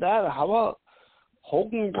even that. How about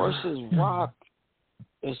Hogan versus Rock?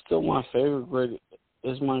 Is still my favorite.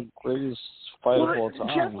 Is my greatest fight of all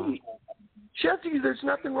time. Jesse, there's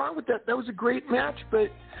nothing wrong with that. That was a great match,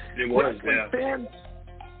 but it was,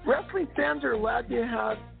 wrestling fans are allowed to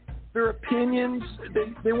have their opinions.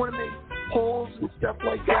 They want to make polls and stuff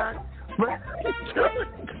like that. But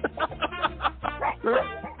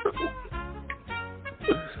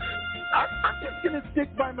I'm just going to stick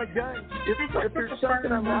by my guns. If there's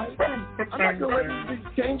something I like, I'm not going to let anything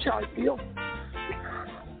change how I feel.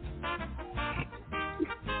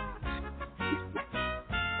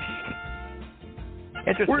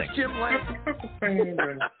 Interesting. Where's Jim Lance?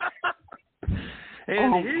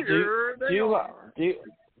 And here they are. Do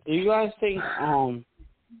you guys think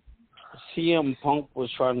CM Punk was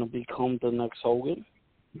trying to become the next Hogan?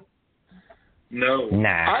 No.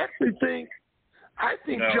 Nah. I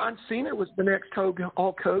think no. John Cena was the next Hulk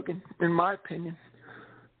Hogan, in my opinion.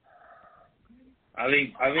 I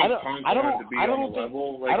think Punk wanted to be on the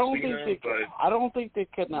level like Cena, I don't think there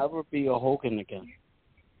can ever be a Hogan again.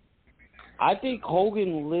 I think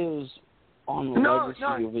Hogan lives on the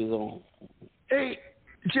legacy of his own. Hey,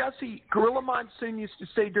 Jesse, Gorilla Monsoon used to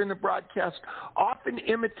say during the broadcast, often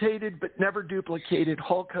imitated but never duplicated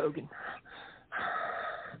Hulk Hogan.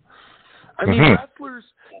 I mean, wrestlers,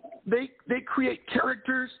 they create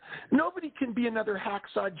characters. Nobody can be another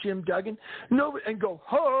hacksaw Jim Duggan. And go,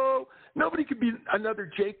 ho! Nobody can be another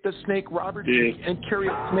Jake the Snake Roberts and carry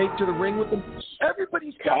a snake to the ring with them.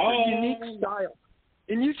 Everybody's got their unique style.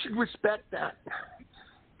 And you should respect that,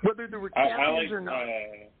 whether they were champions or not.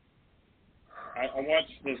 I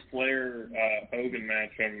watched this Flair Hogan match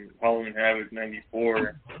from Halloween Havoc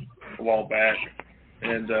 '94 a while back,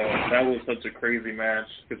 and that was such a crazy match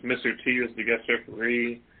because Mr. T was the guest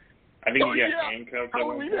referee. I think he got handcuffed at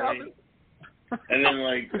one point. And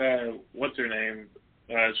then, what's her name?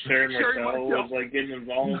 Sharon Martel was getting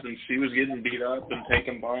involved, and she was getting beat up and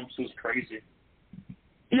taking bumps. It was crazy.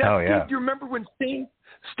 Yeah, do you remember when Sting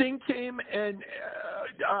came and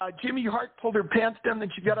Jimmy Hart pulled her pants down, then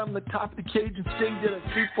she got on the top of the cage and Sting did a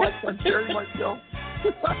suplex on Sherry Martel?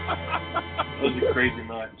 That was a crazy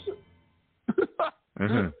match.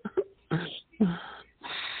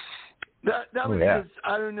 That was just,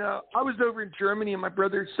 I don't know. I was over in Germany and my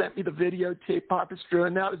brother sent me the videotape, Papa Stro,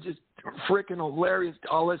 and that was just freaking hilarious.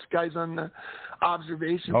 All us guys on the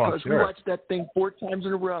observation post. Sure. We watched that thing 4 times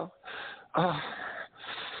in a row.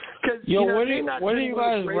 Where do you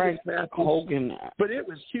guys rank Hogan at? But it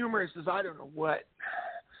was humorous as I don't know what.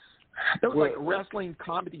 It was like a wrestling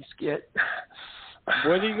comedy skit.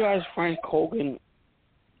 Where do you guys rank Hogan?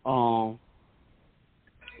 I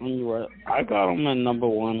got him at number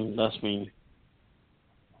 1. That's me.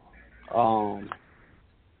 Malcolm.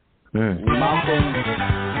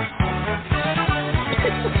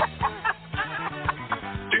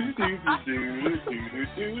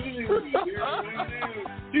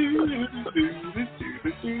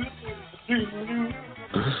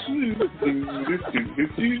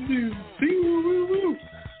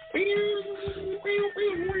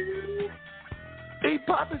 Hey,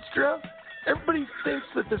 Papa Stro, everybody thinks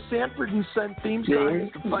that the Sanford and Son theme song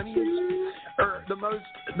is the funniest or the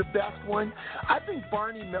best one. I think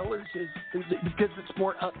Barney Miller's is because it's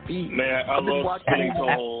more upbeat. Man, I love Spinning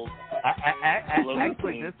Toll.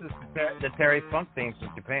 Actually, this is the Terry Funk theme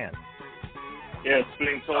from Japan. Yeah,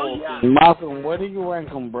 Spinning Toll. Oh, yeah. Malcolm, where do you rank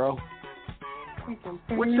him, bro?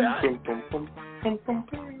 What's that?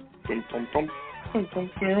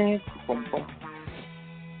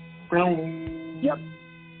 Yep.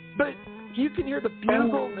 But you can hear the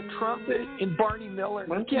bugle and the trumpet in Barney Miller.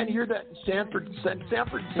 You can't hear that in Sanford and Son.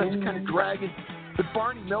 Sanford and Son's kind of dragging, but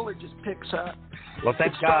Barney Miller just picks up. Well,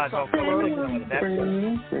 thank God Hulk Hogan didn't come up with that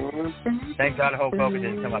music. Thank God Hulk Hogan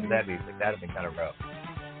didn't come up with that music. That would have been kind of rough.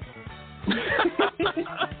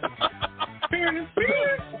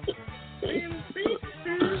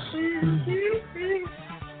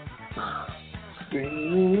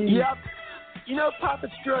 Yep. You know, Papa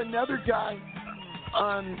Stro, another guy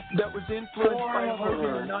that was influenced by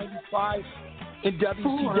Hogan in '95 in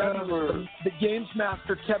WCW, the Games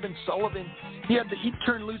Master Kevin Sullivan. He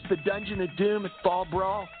turned loose the Dungeon of Doom at Fall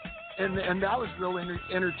Brawl. and that was real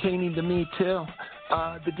entertaining to me too.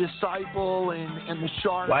 The Disciple and the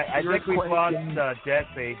Shark. Well, I think we lost and,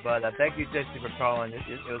 Jesse, but thank you, Jesse, for calling. It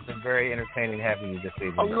was been very entertaining having you this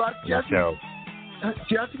evening. Oh, we lost Jesse. Show.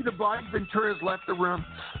 Jesse the Body Ventura has left the room.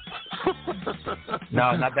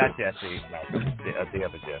 No, not that Jesse. No, the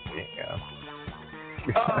other Jesse. Yeah.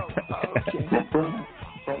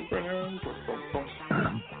 Okay.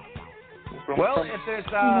 Well, if there's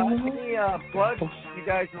any plugs you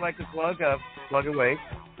guys would like to plug away.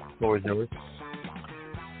 Floor is yours.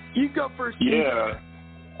 You go first. Yeah.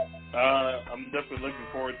 I'm definitely looking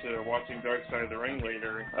forward to watching Dark Side of the Ring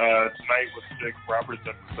later. Tonight with Jake Roberts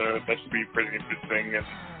episode. That should be pretty interesting and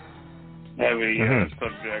heavy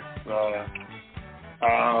subject.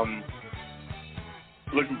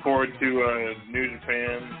 Looking forward to New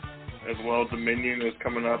Japan as well. Dominion is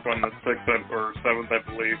coming up on the 6th or 7th, I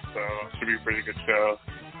believe, so it should be a pretty good show.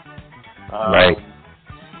 Right.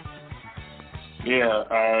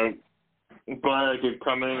 Yeah, glad I could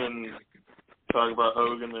come in and talk about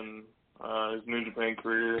Hogan and his New Japan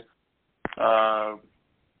career.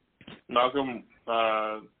 Malcolm,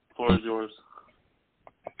 floor is yours.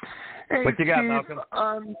 Hey, what you got, Steve, Malcolm?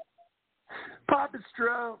 Papa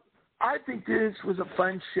Stro, I think this was a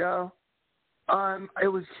fun show. It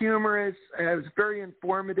was humorous. It was very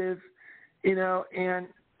informative, and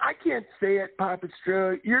I can't say it, Papa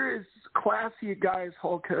Stro. You're as classy a guy as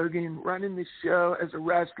Hulk Hogan running this show as a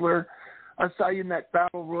wrestler. I saw you in that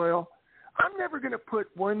Battle Royal. I'm never going to put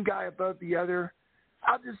one guy above the other.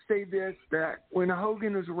 I'll just say this, that when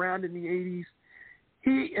Hogan was around in the 80s,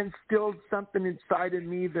 he instilled something inside of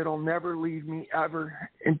me that'll never leave me ever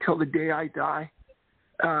until the day I die.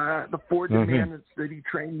 The four demands that he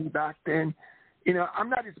trained me back then. I'm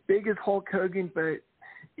not as big as Hulk Hogan, but,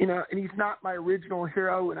 and he's not my original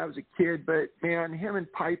hero when I was a kid, but, man, him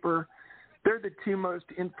and Piper, they're the two most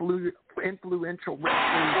influential wrestlers in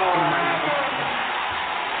my life.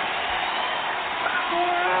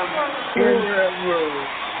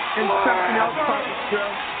 And something else, Papa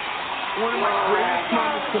Joe, one of my greatest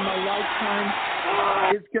moments in my lifetime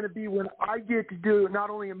is going to be when I get to do not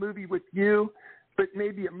only a movie with you, but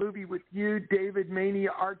maybe a movie with you, David Mania,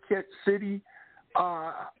 Arquette City,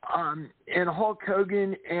 and Hulk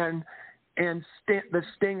Hogan and the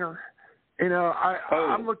Stinger.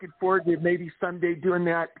 I'm looking forward to maybe someday doing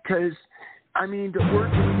that because, to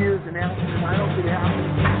work with you as an athlete, I hope it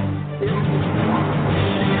happens.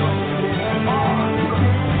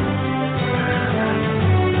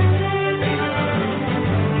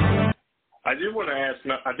 I did want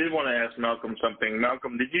to ask Malcolm something.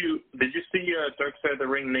 Malcolm, did you see Dark Side of the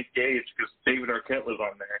Ring Nick Gage because David Arquette was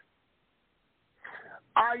on there?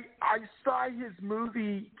 I saw his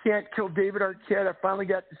movie Can't Kill David Arquette. I finally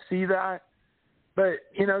got to see that. But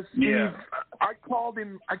Steve, I called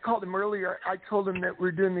him earlier. I told him that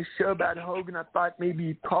we're doing this show about Hogan. I thought maybe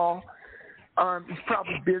he'd call. He's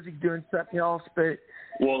probably busy doing something else, but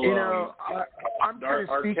I'm kind of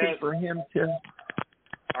speaking for him too.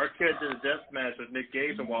 Arquette did a death match with Nick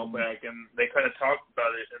Gage a while back, and they kind of talked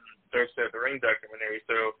about it in the Dark Side of the Ring documentary.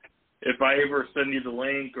 So if I ever send you the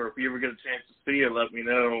link, or if you ever get a chance to see it, let me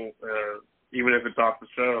know, even if it's off the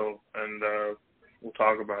show, and we'll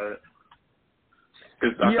talk about it.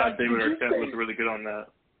 Because I thought David Arquette was really good on that.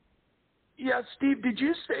 Yeah, Steve, did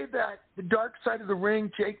you say that the Dark Side of the Ring,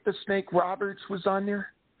 Jake the Snake Roberts, was on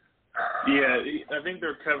there? Yeah, I think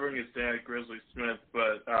they're covering his dad, Grizzly Smith,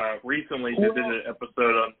 but recently they did an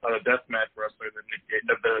episode on a deathmatch wrestler that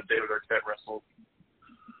David Arquette wrestled.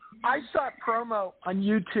 I saw a promo on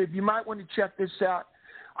YouTube. You might want to check this out.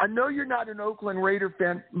 I know you're not an Oakland Raider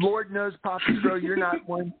fan. Lord knows, Papa Joe, you're not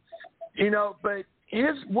one. But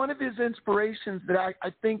one of his inspirations that I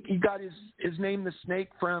think he got his name the Snake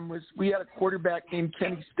from was we had a quarterback named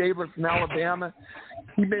Kenny Stabler from Alabama.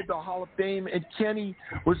 He made the Hall of Fame, and Kenny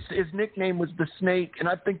his nickname was the Snake, and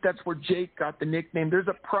I think that's where Jake got the nickname. There's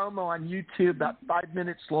a promo on YouTube about 5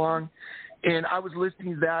 minutes long, and I was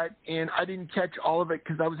listening to that, and I didn't catch all of it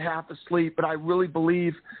because I was half asleep, but I really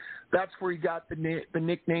believe that's where he got the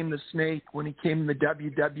nickname the Snake when he came in the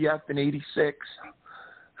WWF in '86.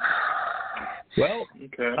 Well,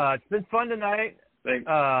 it's been fun tonight,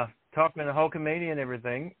 talking to Hulkamania and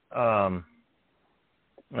everything.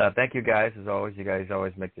 Thank you guys, as always. You guys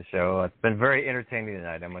always make the show. It's been very entertaining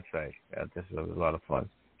tonight, I must say. This was a lot of fun.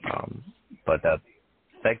 But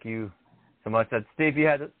thank you so much. Steve, you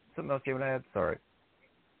had something else you want to add? Sorry.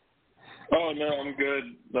 Oh, no, I'm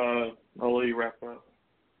good. I'll let you wrap up.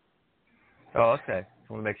 Oh, okay. Just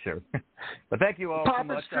want to make sure. But thank you all so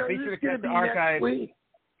much. Be sure to check the archive.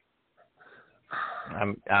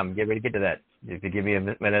 I'm getting ready to get to that. If you give me a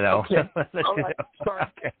minute, I'll Okay. let All you right. know. Sorry.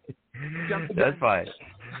 Okay. That's fine.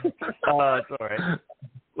 It's all right.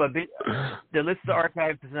 Well, to listen to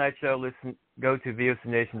archives of tonight's show, go to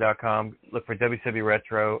VOCNation.com, look for WCW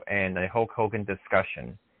Retro and a Hulk Hogan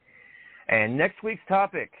discussion. And next week's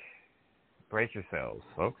topic, brace yourselves,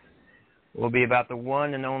 folks, will be about the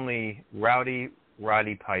one and only Rowdy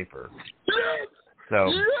Roddy Piper. Yes! So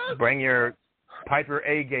Yes! bring your Piper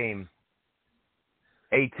A game,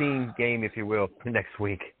 18 game, if you will, for next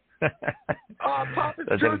week. Papa,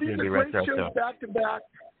 sure, these are great shows back to back.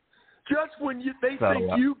 Just when they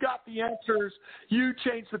think you got the answers, you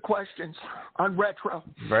change the questions on Retro.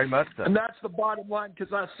 Very much so. And that's the bottom line,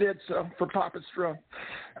 because I said so for Papa Stro.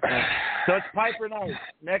 So it's Piper night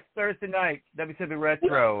next Thursday night, WCW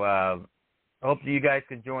Retro. I hope you guys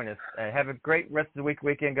can join us. Have a great rest of the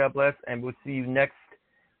weekend. God bless, and we'll see you next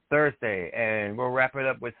Thursday, and we'll wrap it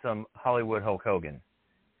up with some Hollywood Hulk Hogan.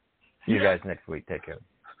 See you guys next week. Take care.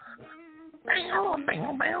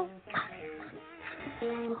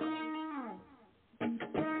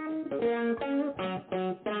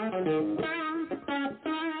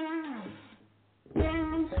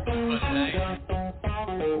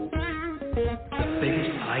 The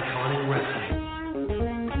biggest icon in wrestling.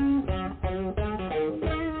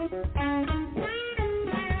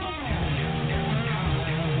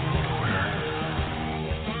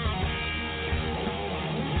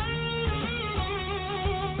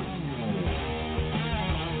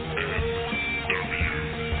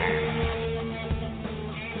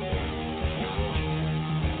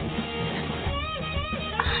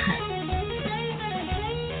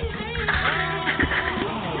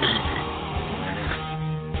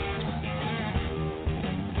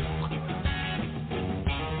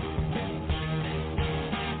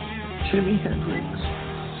 Jimi Hendrix.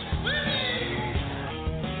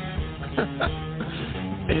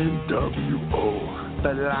 NWO,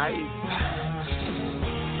 the life.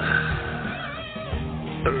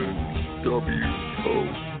 NWO,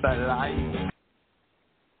 the life.